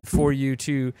be coming for you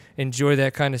to enjoy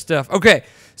that kind of stuff. Okay,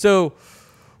 so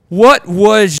what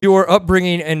was your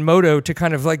upbringing in moto to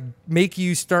kind of like make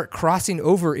you start crossing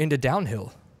over into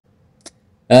downhill?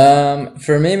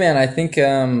 For me, man, I think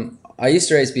I used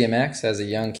to race BMX as a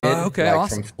young kid,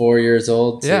 awesome. From 4 years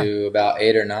old to about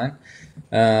 8 or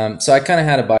 9. So I kind of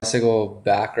had a bicycle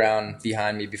background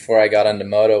behind me before I got into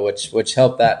moto, which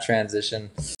helped that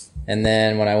transition. And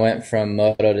then when I went from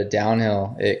moto to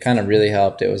downhill, it kind of really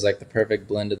helped. It was like the perfect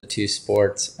blend of the two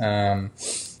sports. I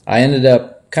ended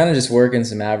up kind of just working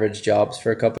some average jobs for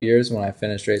a couple of years when I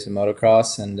finished racing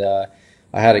motocross, and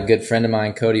I had a good friend of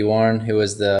mine, Cody Warren, who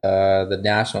was the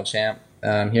national champ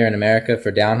here in America for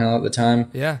downhill at the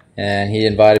time. Yeah. And he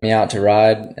invited me out to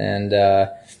ride, and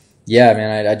yeah,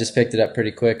 man, I just picked it up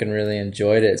pretty quick and really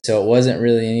enjoyed it. So it wasn't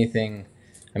really anything.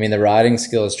 I mean, the riding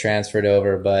skills transferred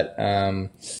over, but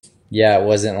yeah, it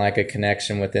wasn't like a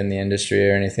connection within the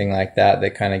industry or anything like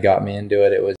that kind of got me into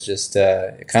it. It was just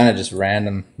it kind of just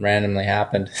randomly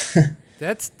happened.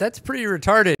 That's pretty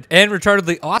retarded and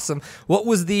retardedly awesome. What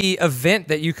was the event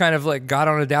that you kind of like got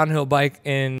on a downhill bike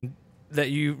and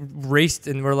that you raced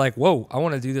and were like, whoa, I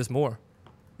want to do this more?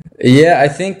 Yeah, I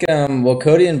think, well,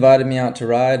 Cody invited me out to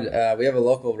ride. We have a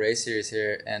local race series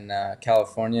here in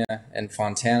California, in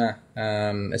Fontana.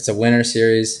 It's a winter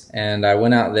series, and I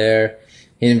went out there.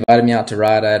 He invited me out to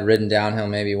ride. I had ridden downhill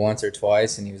maybe once or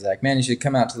twice, and he was like, man, you should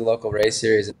come out to the local race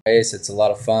series and race. It's a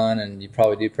lot of fun, and you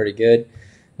probably do pretty good.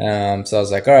 So I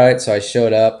was like, all right. So I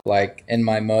showed up like in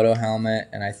my moto helmet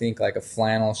and I think like a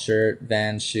flannel shirt,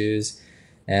 Vans shoes,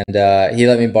 And he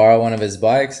let me borrow one of his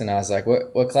bikes, and I was like,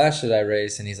 "What class should I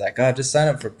race?" And he's like, "Oh, just sign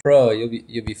up for pro.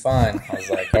 You'll be fine." I was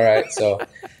like, "All right." So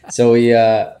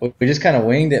we just kind of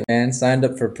winged it, man. Signed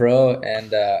up for pro,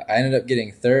 and I ended up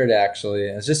getting third. Actually,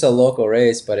 it was just a local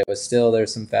race, but it was still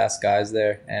there's some fast guys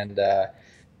there, and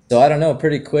so I don't know.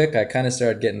 Pretty quick, I kind of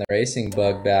started getting the racing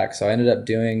bug back. So I ended up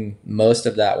doing most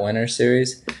of that winter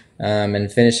series,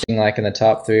 and finishing like in the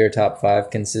top 3 or top 5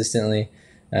 consistently.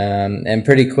 And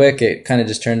pretty quick, it kind of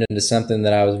just turned into something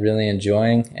that I was really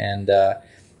enjoying. And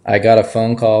I got a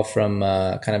phone call from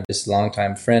kind of just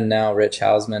longtime friend now, Rich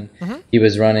Hausman. He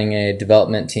was running a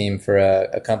development team for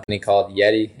a company called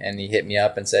Yeti, and he hit me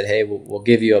up and said, "Hey, we'll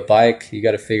give you a bike. You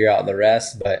got to figure out the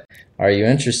rest, but are you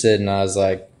interested?" And I was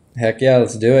like, "Heck yeah,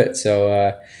 let's do it."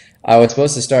 So I was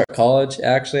supposed to start college,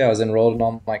 actually. I was enrolled in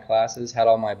all my classes, had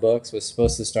all my books, was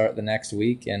supposed to start the next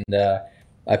week, and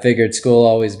I figured school will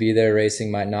always be there,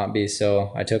 racing might not be,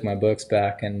 so I took my books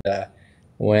back and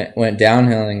went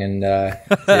downhilling, and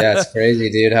yeah, it's crazy,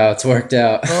 dude, how it's worked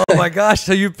out. Oh my gosh!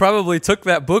 So you probably took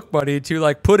that book money to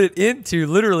like put it into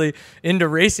literally into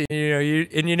racing. You know,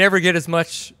 you never get as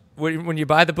much when you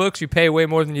buy the books. You pay way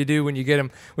more than you do when you get them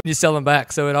when you sell them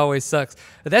back. So it always sucks.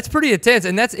 But that's pretty intense,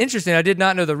 and that's interesting. I did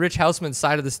not know the Rich Hausman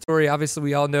side of the story. Obviously,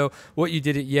 we all know what you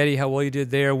did at Yeti, how well you did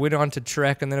there. Went on to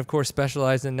Trek, and then of course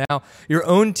specialized in now your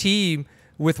own team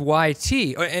with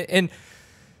YT. And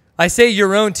I say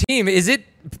your own team. Is it?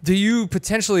 Do you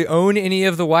potentially own any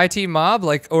of the YT mob,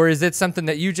 like, or is it something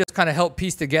that you just kind of help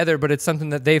piece together, but it's something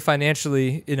that they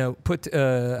financially, put,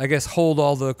 I guess, hold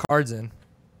all the cards in?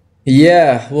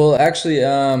 Yeah, well, actually,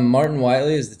 Martin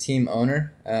Whiteley is the team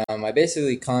owner. I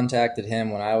basically contacted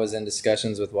him when I was in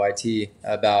discussions with YT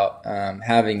about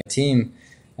having a team.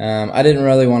 I didn't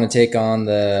really want to take on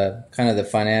the kind of the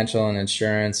financial and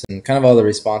insurance and kind of all the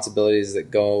responsibilities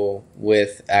that go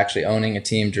with actually owning a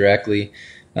team directly.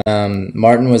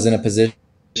 Martin was in a position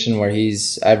where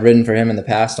I've ridden for him in the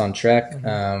past on Trek.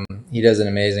 He does an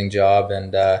amazing job,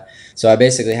 and so I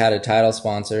basically had a title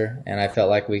sponsor, and I felt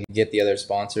like we could get the other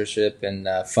sponsorship and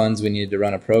funds we needed to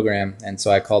run a program. And so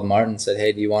I called Martin and said,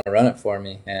 "Hey, do you want to run it for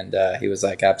me?" And he was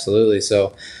like, "Absolutely."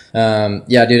 So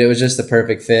yeah, dude, it was just the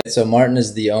perfect fit. So Martin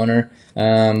is the owner,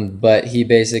 but he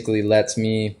basically lets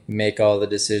me make all the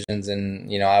decisions,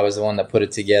 and I was the one that put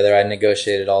it together. I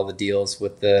negotiated all the deals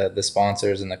with the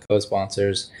sponsors and the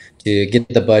co-sponsors to get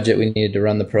the budget we needed to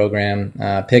run the program,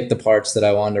 pick the parts that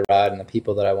I wanted to ride and the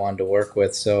people that I wanted to work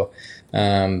with. So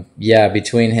yeah,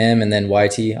 between him and then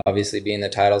YT obviously being the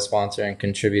title sponsor and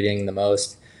contributing the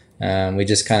most, we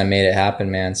just kind of made it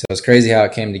happen, man. So it's crazy how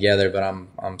it came together, but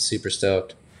I'm super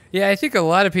stoked. Yeah, I think a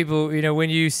lot of people, when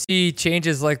you see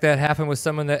changes like that happen with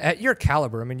someone that at your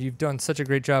caliber, I mean, you've done such a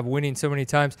great job winning so many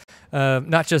times,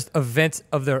 not just events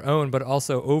of their own, but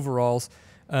also overalls.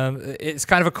 It's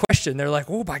kind of a question. They're like,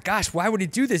 "Oh my gosh, why would he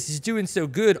do this? He's doing so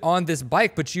good on this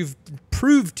bike." But you've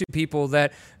proved to people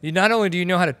that you not only do you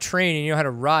know how to train and you know how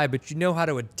to ride, but you know how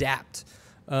to adapt.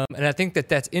 And I think that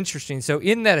that's interesting. So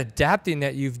in that adapting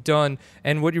that you've done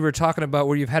and what you were talking about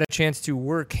where you've had a chance to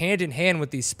work hand in hand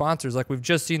with these sponsors, like we've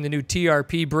just seen the new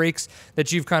TRP brakes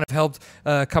that you've kind of helped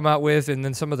come out with, and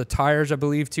then some of the tires, I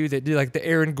believe, too, that do like the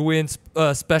Aaron Gwin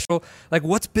special. Like,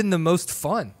 what's been the most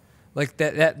fun? Like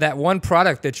that one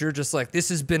product that you're just like, this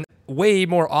has been way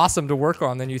more awesome to work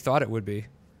on than you thought it would be.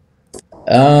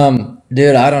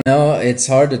 Dude, I don't know. It's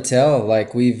hard to tell.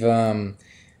 Like we've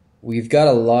got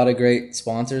a lot of great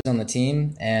sponsors on the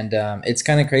team, and it's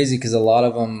kind of crazy because a lot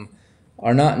of them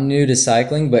are not new to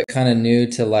cycling, but kind of new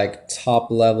to like top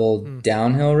level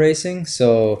downhill racing.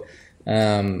 So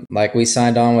like we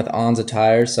signed on with Onza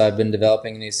tires, so I've been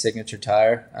developing a new signature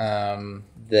tire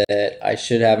that I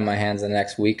should have in my hands in the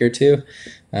next week or two.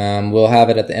 We'll have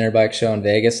it at the Interbike show in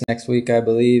Vegas next week, I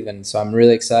believe, and so I'm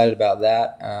really excited about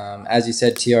that. As you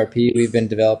said, TRP, we've been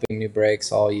developing new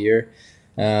brakes all year.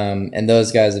 And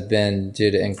those guys have been,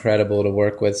 dude, incredible to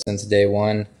work with since day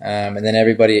one. And then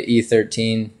everybody at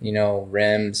E13,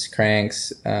 rims,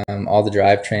 cranks, all the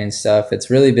drivetrain stuff. It's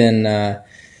really been,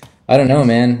 I don't know,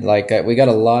 man. Like we got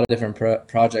a lot of different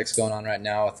projects going on right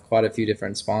now with quite a few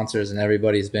different sponsors, and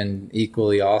everybody's been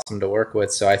equally awesome to work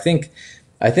with. So I think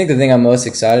the thing I'm most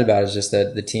excited about is just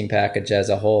the team package as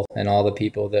a whole and all the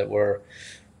people that we're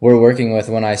working with.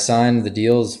 When I signed the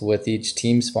deals with each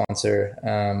team sponsor,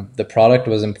 the product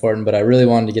was important, but I really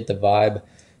wanted to get the vibe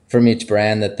from each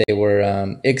brand that they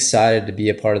were excited to be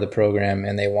a part of the program,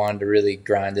 and they wanted to really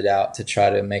grind it out to try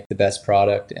to make the best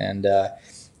product. And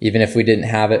even if we didn't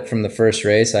have it from the first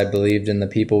race, I believed in the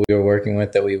people we were working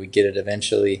with that we would get it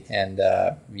eventually. And,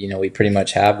 we pretty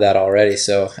much have that already.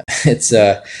 So it's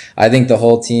I think the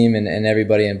whole team and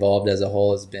everybody involved as a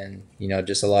whole has been,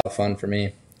 just a lot of fun for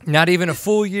me. Not even a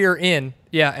full year in.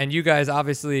 Yeah, and you guys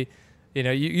obviously,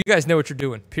 you guys know what you're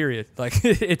doing, period. Like,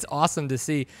 it's awesome to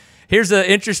see. Here's an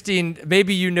interesting,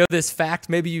 maybe you know this fact,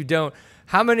 maybe you don't.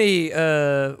 How many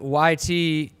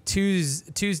YT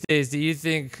Tuesdays do you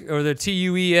think, or the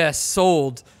TUES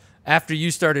sold after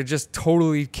you started just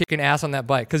totally kicking ass on that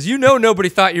bike? Because nobody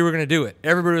thought you were going to do it.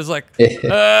 Everybody was like,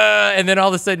 and then all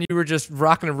of a sudden you were just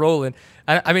rocking and rolling.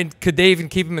 I mean, could they even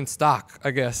keep them in stock,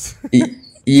 I guess?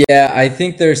 Yeah, I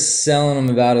think they're selling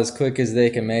them about as quick as they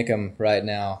can make them right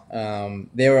now.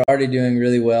 They were already doing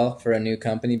really well for a new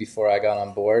company before I got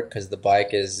on board, because the bike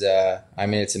is,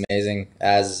 it's amazing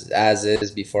as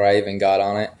is before I even got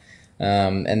on it.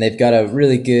 And they've got a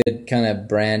really good kind of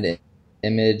brand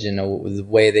image and the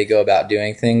way they go about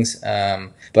doing things.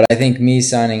 But I think me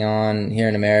signing on here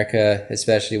in America,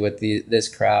 especially with this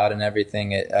crowd and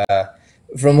everything,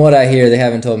 from what I hear, they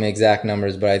haven't told me exact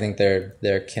numbers, but I think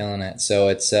they're killing it. So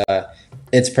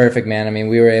it's perfect, man. I mean,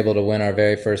 we were able to win our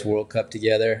very first World Cup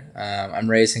together. I'm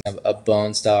racing a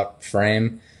bone stock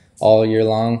frame all year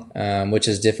long, which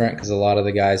is different because a lot of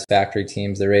the guys, factory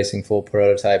teams, they're racing full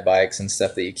prototype bikes and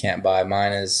stuff that you can't buy.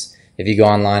 Mine is, if you go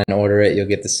online and order it, you'll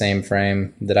get the same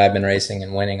frame that I've been racing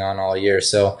and winning on all year.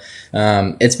 So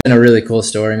it's been a really cool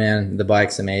story, man. The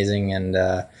bike's amazing, and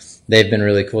they've been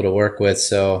really cool to work with.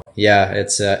 So yeah,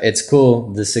 it's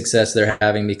cool, the success they're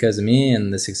having because of me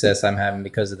and the success I'm having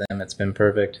because of them. It's been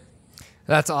perfect.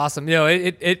 That's awesome.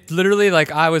 It literally,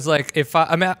 like, I was like,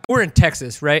 we're in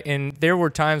Texas, right? And there were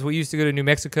times we used to go to New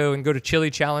Mexico and go to Chili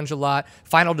Challenge a lot.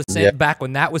 Final Descent, back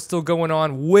when that was still going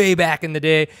on, way back in the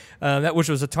day, which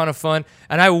was a ton of fun.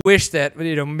 And I wish that,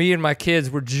 me and my kids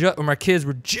were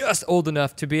just old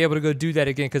enough to be able to go do that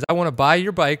again, because I want to buy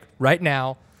your bike right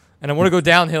now. And I want to go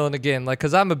downhill and again, like,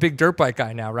 because I'm a big dirt bike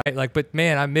guy now, right? Like, but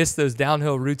man, I miss those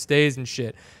downhill roots days and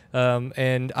shit.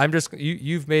 And I'm just,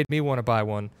 you've made me want to buy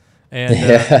one,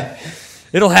 and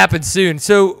it'll happen soon.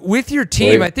 So with your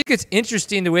team, I think it's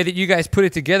interesting the way that you guys put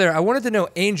it together. I wanted to know,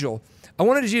 Angel, I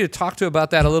wanted you to talk to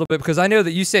about that a little bit, because I know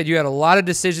that you said you had a lot of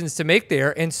decisions to make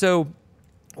there. And so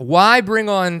why bring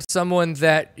on someone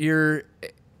that you're,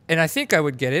 and I think I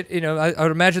would get it. I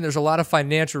would imagine there's a lot of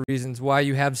financial reasons why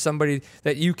you have somebody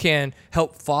that you can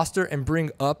help foster and bring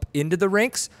up into the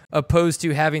ranks, opposed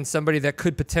to having somebody that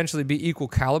could potentially be equal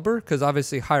caliber, because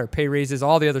obviously higher pay raises,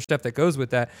 all the other stuff that goes with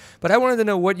that. But I wanted to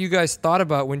know what you guys thought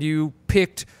about when you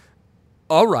picked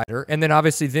a rider, and then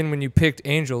obviously when you picked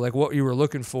Angel, like what you were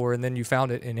looking for, and then you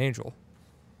found it in Angel.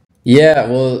 Yeah,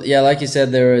 well, yeah, like you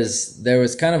said, there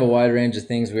was kind of a wide range of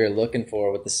things we were looking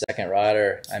for with the second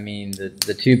rider. I mean,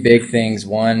 the two big things.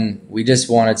 One, we just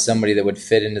wanted somebody that would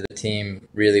fit into the team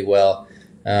really well,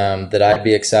 that I'd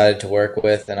be excited to work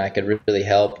with and I could really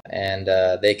help, and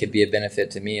they could be a benefit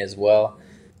to me as well.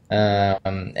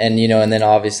 And then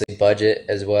obviously budget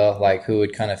as well, like who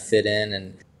would kind of fit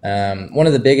in. And one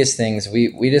of the biggest things,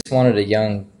 we just wanted a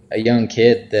young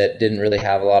kid that didn't really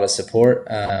have a lot of support.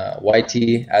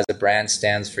 YT as a brand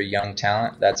stands for young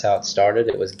talent. That's how it started.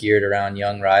 It was geared around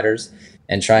young riders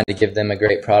and trying to give them a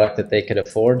great product that they could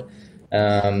afford.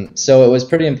 So it was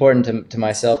pretty important to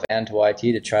myself and to YT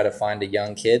to try to find a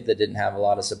young kid that didn't have a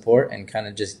lot of support and kind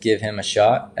of just give him a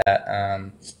shot at,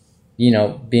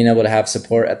 being able to have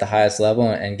support at the highest level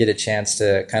and get a chance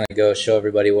to kind of go show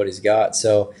everybody what he's got.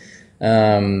 So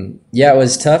it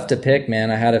was tough to pick,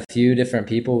 man. I had a few different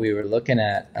people we were looking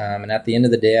at, and at the end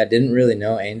of the day, I didn't really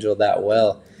know Angel that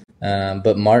well.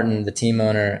 But Martin, the team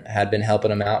owner, had been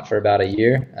helping him out for about a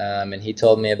year, and he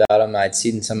told me about him. I'd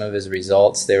seen some of his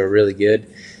results. They were really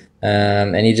good.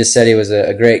 And he just said he was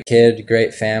a great kid,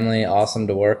 great family, awesome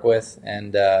to work with.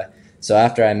 And so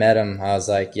after I met him, I was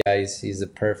like, yeah, he's a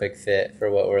perfect fit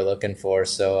for what we're looking for.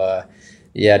 So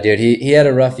yeah, dude, he had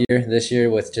a rough year this year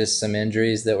with just some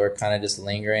injuries that were kind of just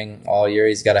lingering all year.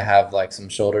 He's got to have like some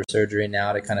shoulder surgery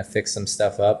now to kind of fix some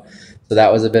stuff up. So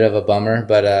that was a bit of a bummer,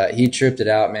 but he trooped it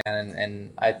out, man,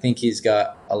 and I think he's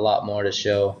got a lot more to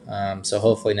show. So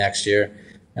hopefully next year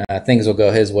things will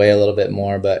go his way a little bit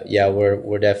more. But yeah,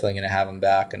 we're definitely going to have him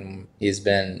back, and he's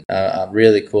been a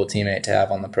really cool teammate to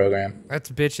have on the program.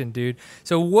 That's bitching, dude.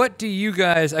 So what do you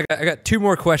guys? I got two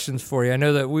more questions for you. I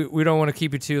know that we don't want to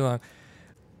keep you too long.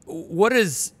 What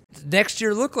does next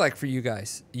year look like for you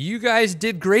guys? You guys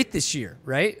did great this year,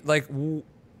 right? Like,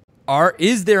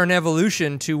 is there an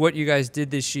evolution to what you guys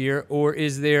did this year, or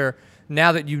is there,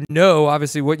 now that you know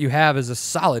obviously what you have is a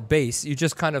solid base, you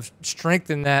just kind of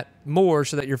strengthen that more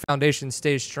so that your foundation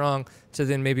stays strong to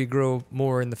then maybe grow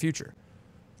more in the future?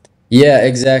 Yeah,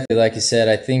 exactly. Like you said,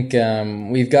 I think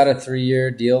we've got a 3-year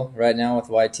deal right now with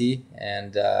YT,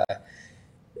 and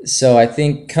so I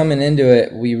think coming into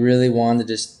it, we really wanted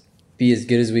to just be as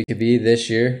good as we could be this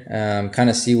year, kind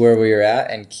of see where we were at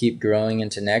and keep growing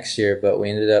into next year. But we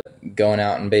ended up going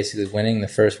out and basically winning the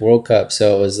first World Cup.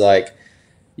 So it was like,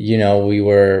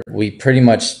 we pretty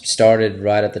much started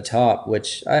right at the top,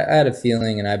 which I had a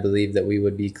feeling and I believed that we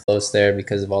would be close there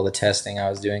because of all the testing I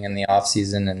was doing in the off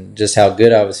season and just how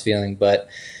good I was feeling. But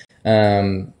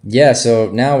yeah,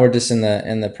 so now we're just in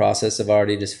the process of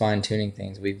already just fine tuning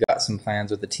things. We've got some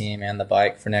plans with the team and the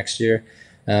bike for next year,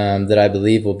 that I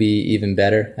believe will be even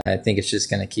better. I think it's just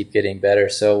going to keep getting better.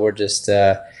 So we're just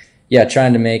yeah,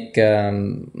 trying to make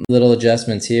little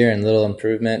adjustments here and little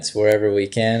improvements wherever we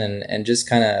can, and just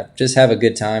kind of just have a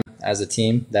good time as a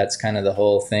team. That's kind of the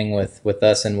whole thing with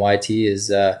us and YT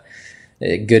is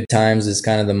good times is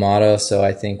kind of the motto. So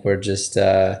I think we're just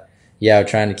yeah, we're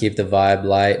trying to keep the vibe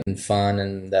light and fun,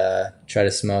 and try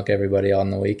to smoke everybody on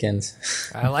the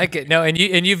weekends. I like it. No, and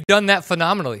you've done that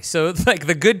phenomenally. So it's like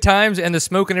the good times and the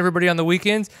smoking everybody on the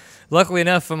weekends. Luckily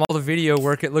enough, from all the video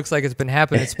work, it looks like it's been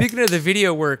happening. Speaking of the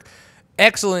video work,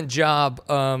 excellent job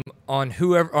on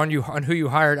who you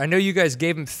hired. I know you guys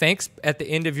gave him thanks at the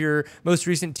end of your most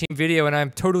recent team video, and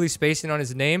I'm totally spacing on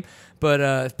his name,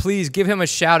 but please give him a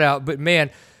shout out. But man,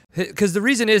 because the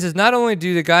reason is not only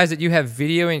do the guys that you have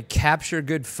videoing capture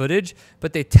good footage,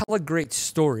 but they tell a great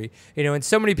story, and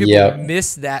so many people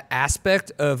miss that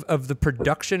aspect of the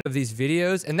production of these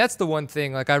videos. And that's the one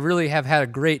thing, like, I really have had a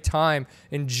great time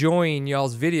enjoying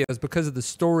y'all's videos because of the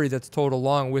story that's told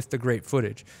along with the great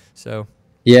footage. So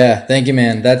Yeah, thank you,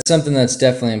 man. That's something that's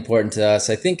definitely important to us.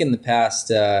 I think in the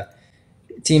past,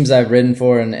 teams I've ridden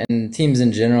for and teams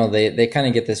in general, they kind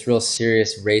of get this real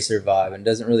serious racer vibe and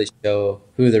doesn't really show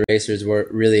who the racers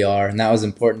really are. And that was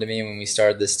important to me when we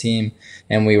started this team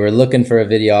and we were looking for a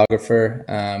videographer,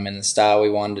 and the style we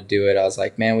wanted to do it. I was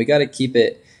like, man, we got to keep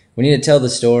it. We need to tell the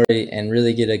story and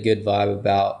really get a good vibe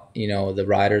about, the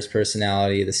rider's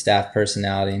personality, the staff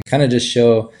personality, and kind of just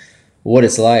show what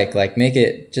it's like make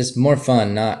it just more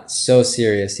fun, not so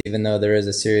serious, even though there is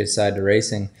a serious side to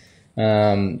racing.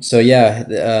 So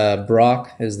yeah,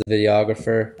 Brock is the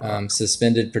videographer,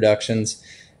 Suspended Productions.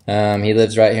 He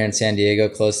lives right here in San Diego,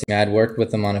 close to me. I'd worked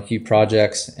with him on a few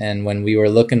projects, and when we were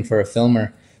looking for a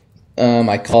filmer,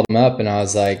 I called him up and I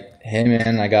was like, hey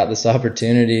man, I got this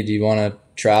opportunity. Do you want to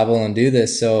travel and do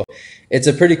this? So it's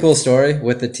a pretty cool story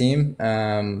with the team.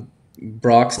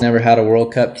 Brock's never had a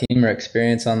World Cup team or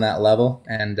experience on that level,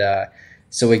 and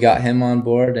so we got him on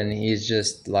board, and he's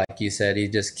just, like you said, he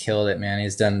just killed it, man.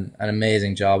 He's done an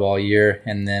amazing job all year.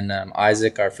 And then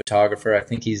Isaac, our photographer, I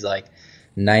think he's like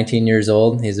 19 years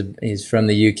old. He's from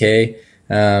the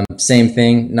UK. Same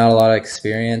thing, not a lot of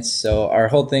experience. So our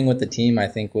whole thing with the team, I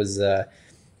think, was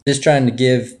just trying to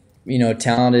give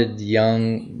talented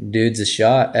young dudes a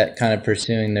shot at kind of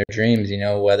pursuing their dreams,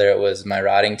 whether it was my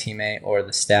riding teammate or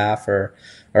the staff or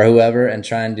whoever, and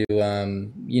trying to,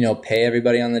 pay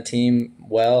everybody on the team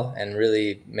well and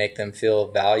really make them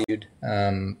feel valued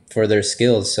for their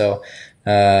skills. So,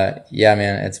 yeah,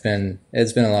 man, it's been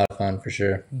a lot of fun for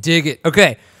sure. Dig it.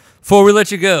 Okay, before we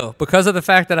let you go, because of the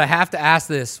fact that I have to ask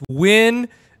this, when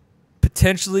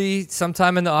potentially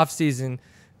sometime in the off season,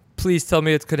 please tell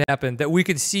me it could happen, that we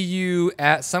could see you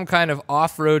at some kind of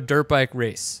off-road dirt bike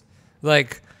race.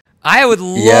 Like, I would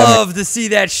love to see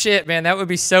that shit, man. That would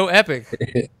be so epic.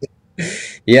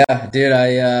 Yeah, dude,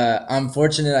 I'm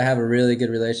fortunate. I have a really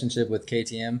good relationship with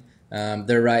KTM.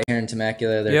 They're right here in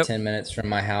Temecula. They're 10 minutes from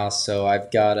my house. So I've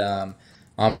got,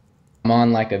 I'm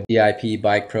on like a VIP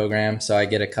bike program. So I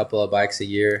get a couple of bikes a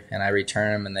year and I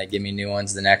return them and they give me new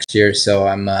ones the next year. So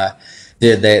I'm,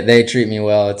 dude, they treat me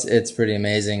well. It's pretty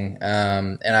amazing.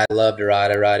 And I love to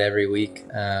ride. I ride every week.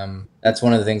 That's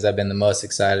one of the things I've been the most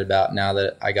excited about now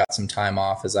that I got some time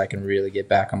off, is I can really get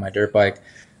back on my dirt bike.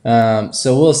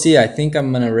 So we'll see. I think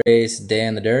I'm going to race Day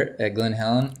in the Dirt at Glen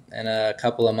Helen in a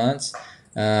couple of months.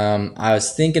 I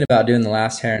was thinking about doing the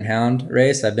last Hare and Hound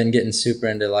race. I've been getting super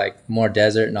into like more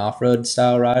desert and off-road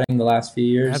style riding the last few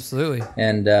years. Absolutely.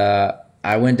 And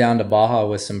I went down to Baja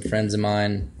with some friends of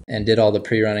mine and did all the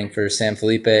pre-running for San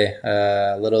Felipe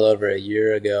a little over a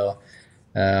year ago,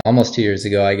 almost 2 years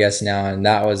ago, I guess now, and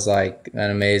that was like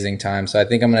an amazing time. So I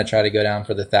think I'm going to try to go down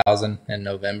for the 1,000 in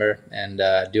November and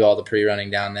do all the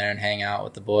pre-running down there and hang out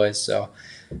with the boys. So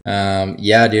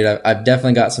yeah, dude, I've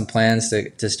definitely got some plans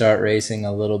to start racing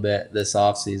a little bit this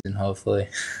off season, hopefully.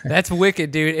 That's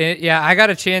wicked, dude. And yeah, I got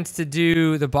a chance to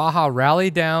do the Baja Rally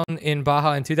down in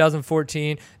Baja in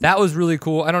 2014. That was really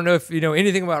cool. I don't know if you know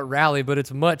anything about rally, but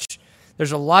there's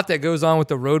There's a lot that goes on with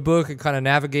the road book and kind of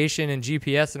navigation and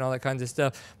GPS and all that kinds of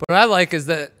stuff. But what I like is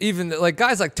that even like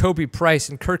guys like Toby Price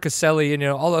and Kurt Caselli and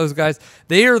all those guys,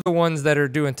 they are the ones that are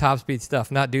doing top speed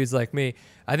stuff, not dudes like me.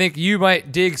 I think you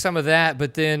might dig some of that,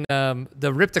 but then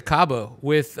the Rip to Cabo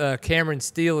with Cameron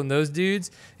Steele and those dudes,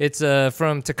 it's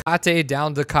from Tecate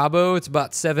down to Cabo. It's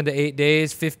about 7 to 8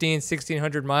 days,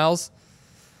 1,600 miles.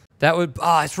 That would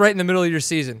it's right in the middle of your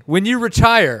season. When you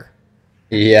retire,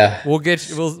 we'll get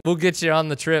you on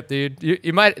the trip, dude.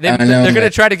 You might they're gonna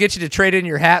try to get you to trade in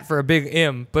your hat for a big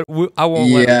M, but I won't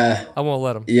let them. I won't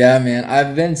let them. Yeah, man.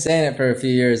 I've been saying it for a few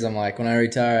years. I'm like, when I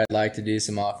retire, I'd like to do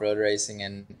some off-road racing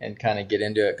and kind of get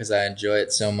into it because I enjoy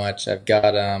it so much. I've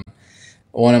got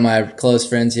one of my close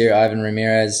friends here, Ivan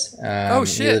Ramirez. Oh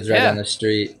shit! He lives right down the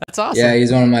street. That's awesome. Yeah,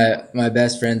 he's one of my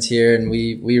best friends here, and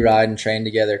we ride and train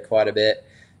together quite a bit.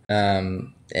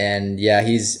 And yeah,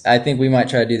 I think we might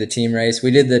try to do the team race.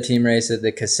 We did the team race at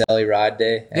the Caselli Ride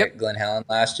Day at Glen Helen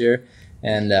last year,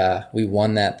 and we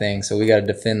won that thing. So we got to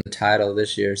defend the title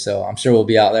this year. So I'm sure we'll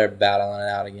be out there battling it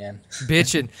out again.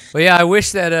 Bitching. Well, yeah, I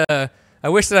wish that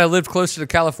I lived closer to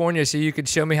California so you could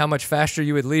show me how much faster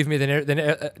you would leave me than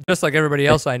just like everybody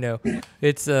else I know.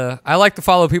 It's I like to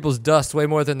follow people's dust way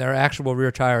more than their actual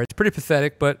rear tire. It's pretty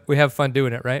pathetic, but we have fun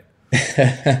doing it, right?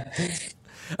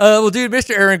 Well, dude,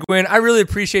 Mr. Aaron Gwin, I really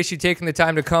appreciate you taking the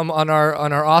time to come on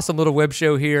our awesome little web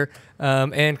show here,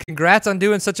 and congrats on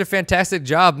doing such a fantastic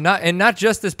job. Not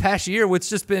just this past year, what's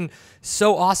just been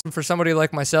so awesome for somebody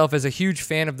like myself, as a huge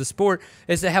fan of the sport,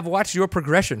 is to have watched your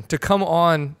progression to come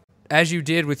on as you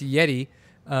did with Yeti,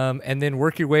 and then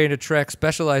work your way into Trek,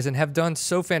 specialize, and have done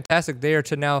so fantastic there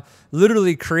to now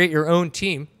literally create your own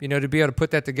team. To be able to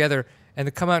put that together and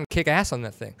to come out and kick ass on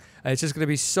that thing. It's just going to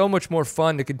be so much more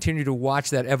fun to continue to watch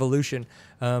that evolution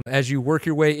as you work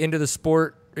your way into the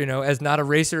sport, as not a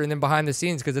racer and then behind the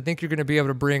scenes, because I think you're going to be able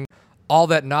to bring all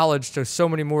that knowledge to so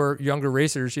many more younger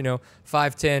racers,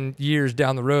 5, 10 years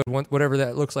down the road, whatever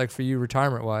that looks like for you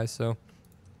retirement-wise. So.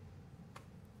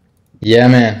 Yeah,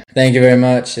 man. Thank you very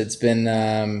much. It's been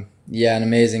an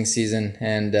amazing season,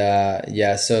 and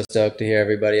so stoked to hear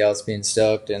everybody else being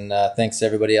stoked, and thanks to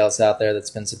everybody else out there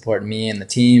that's been supporting me and the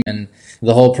team and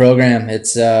the whole program.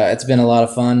 It's been a lot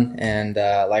of fun, and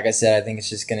like I said, I think it's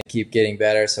just going to keep getting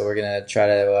better, so we're going to try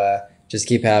to just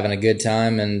keep having a good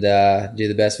time and do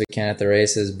the best we can at the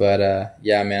races. But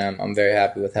yeah, man, I'm very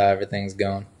happy with how everything's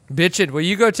going. Bitchin'. Well,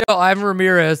 you go tell Ivan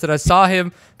Ramirez that I saw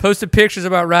him posted pictures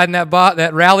about riding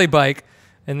that rally bike,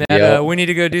 and that we need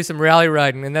to go do some rally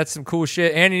riding, and that's some cool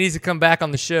shit. And he needs to come back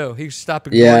on the show. He should stop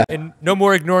ignoring and no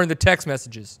more ignoring the text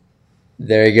messages.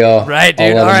 There you go. Right,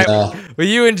 dude. All right. Well,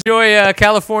 you enjoy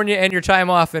California and your time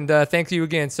off, and thank you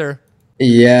again, sir.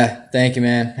 Yeah. Thank you,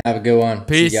 man. Have a good one.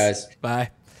 Peace. See you guys.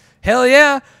 Bye. Hell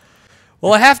yeah.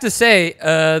 Well, I have to say,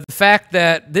 the fact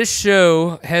that this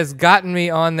show has gotten me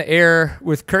on the air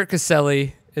with Kurt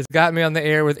Caselli, it's got me on the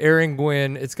air with Aaron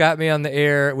Gwin, it's got me on the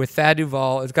air with Thad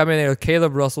Duvall, it's got me on the air with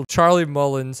Caleb Russell, Charlie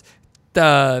Mullins,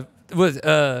 so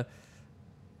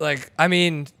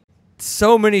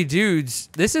many dudes.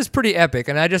 This is pretty epic,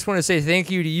 and I just want to say thank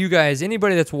you to you guys,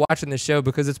 anybody that's watching the show,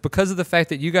 because it's because of the fact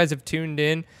that you guys have tuned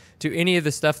in to any of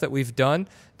the stuff that we've done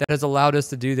that has allowed us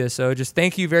to do this. So just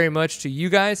thank you very much to you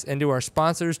guys and to our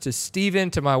sponsors, to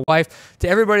Steven, to my wife, to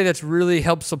everybody that's really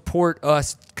helped support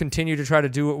us continue to try to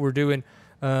do what we're doing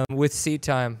with Seat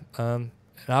Time. And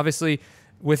obviously,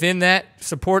 within that,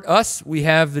 support us. We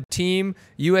have the Team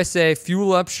USA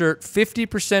Fuel Up shirt.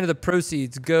 50% of the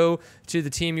proceeds go to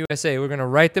the Team USA. We're going to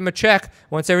write them a check.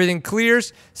 Once everything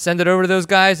clears, send it over to those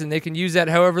guys, and they can use that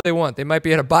however they want. They might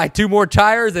be able to buy 2 more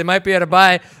tires. They might be able to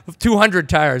buy 200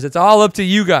 tires. It's all up to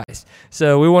you guys.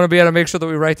 So we want to be able to make sure that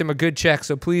we write them a good check.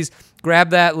 So please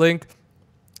grab that link.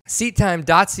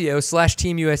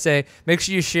 seattime.co/teamusa. Make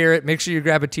sure you share it. Make sure you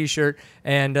grab a t-shirt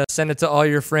and send it to all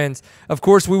your friends. Of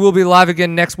course, we will be live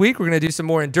again next week. We're going to do some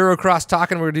more Enduro Cross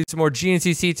talking. We're going to do some more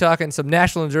GNCC talking, some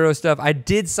National Enduro stuff. I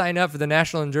did sign up for the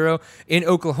National Enduro in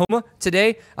Oklahoma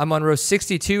today. I'm on row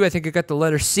 62. I think I got the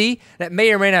letter C. That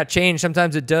may or may not change.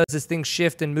 Sometimes it does. This things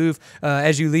shift and move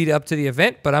as you lead up to the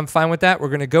event, but I'm fine with that. We're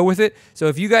going to go with it. So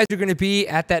if you guys are going to be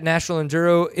at that National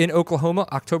Enduro in Oklahoma,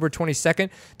 October 22nd,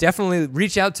 definitely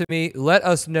reach out to me. Let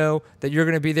us know that you're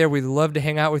going to be there. We'd love to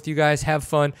hang out with you guys, have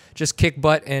fun, just kick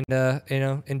butt, and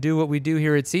and do what we do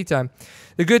here at Seat Time.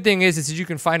 The good thing is you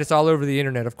can find us all over the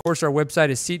internet. Of course, our website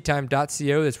is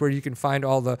seattime.co. That's where you can find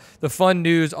all the fun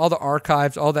news, all the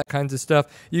archives, all that kinds of stuff.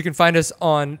 You can find us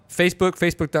on Facebook,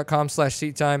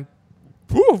 facebook.com/seattime.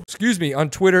 excuse me. On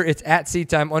Twitter, it's at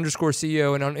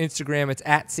 @seattime_CEO, and on Instagram, it's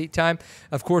 @seattime.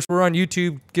 Of course, we're on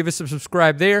YouTube. Give us a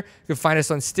subscribe there. You can find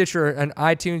us on Stitcher and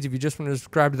iTunes if you just want to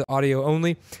subscribe to the audio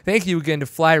only. Thank you again to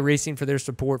Fly Racing for their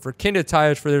support, for Kenda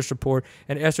Tires for their support,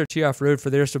 and SRT Off-Road for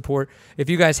their support. If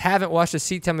you guys haven't watched the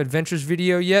Seat Time Adventures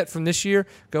video yet from this year,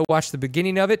 go watch the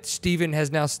beginning of it. Steven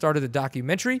has now started a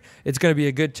documentary. It's going to be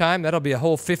a good time. That'll be a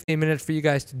whole 15 minutes for you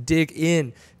guys to dig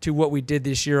in to what we did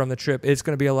this year on the trip. It's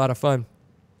going to be a lot of fun.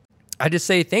 I just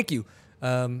say thank you.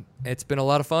 It's been a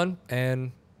lot of fun,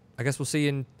 and I guess we'll see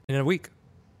you in a week.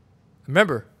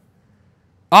 Remember,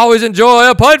 always enjoy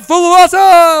a pint full of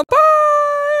awesome. Bye!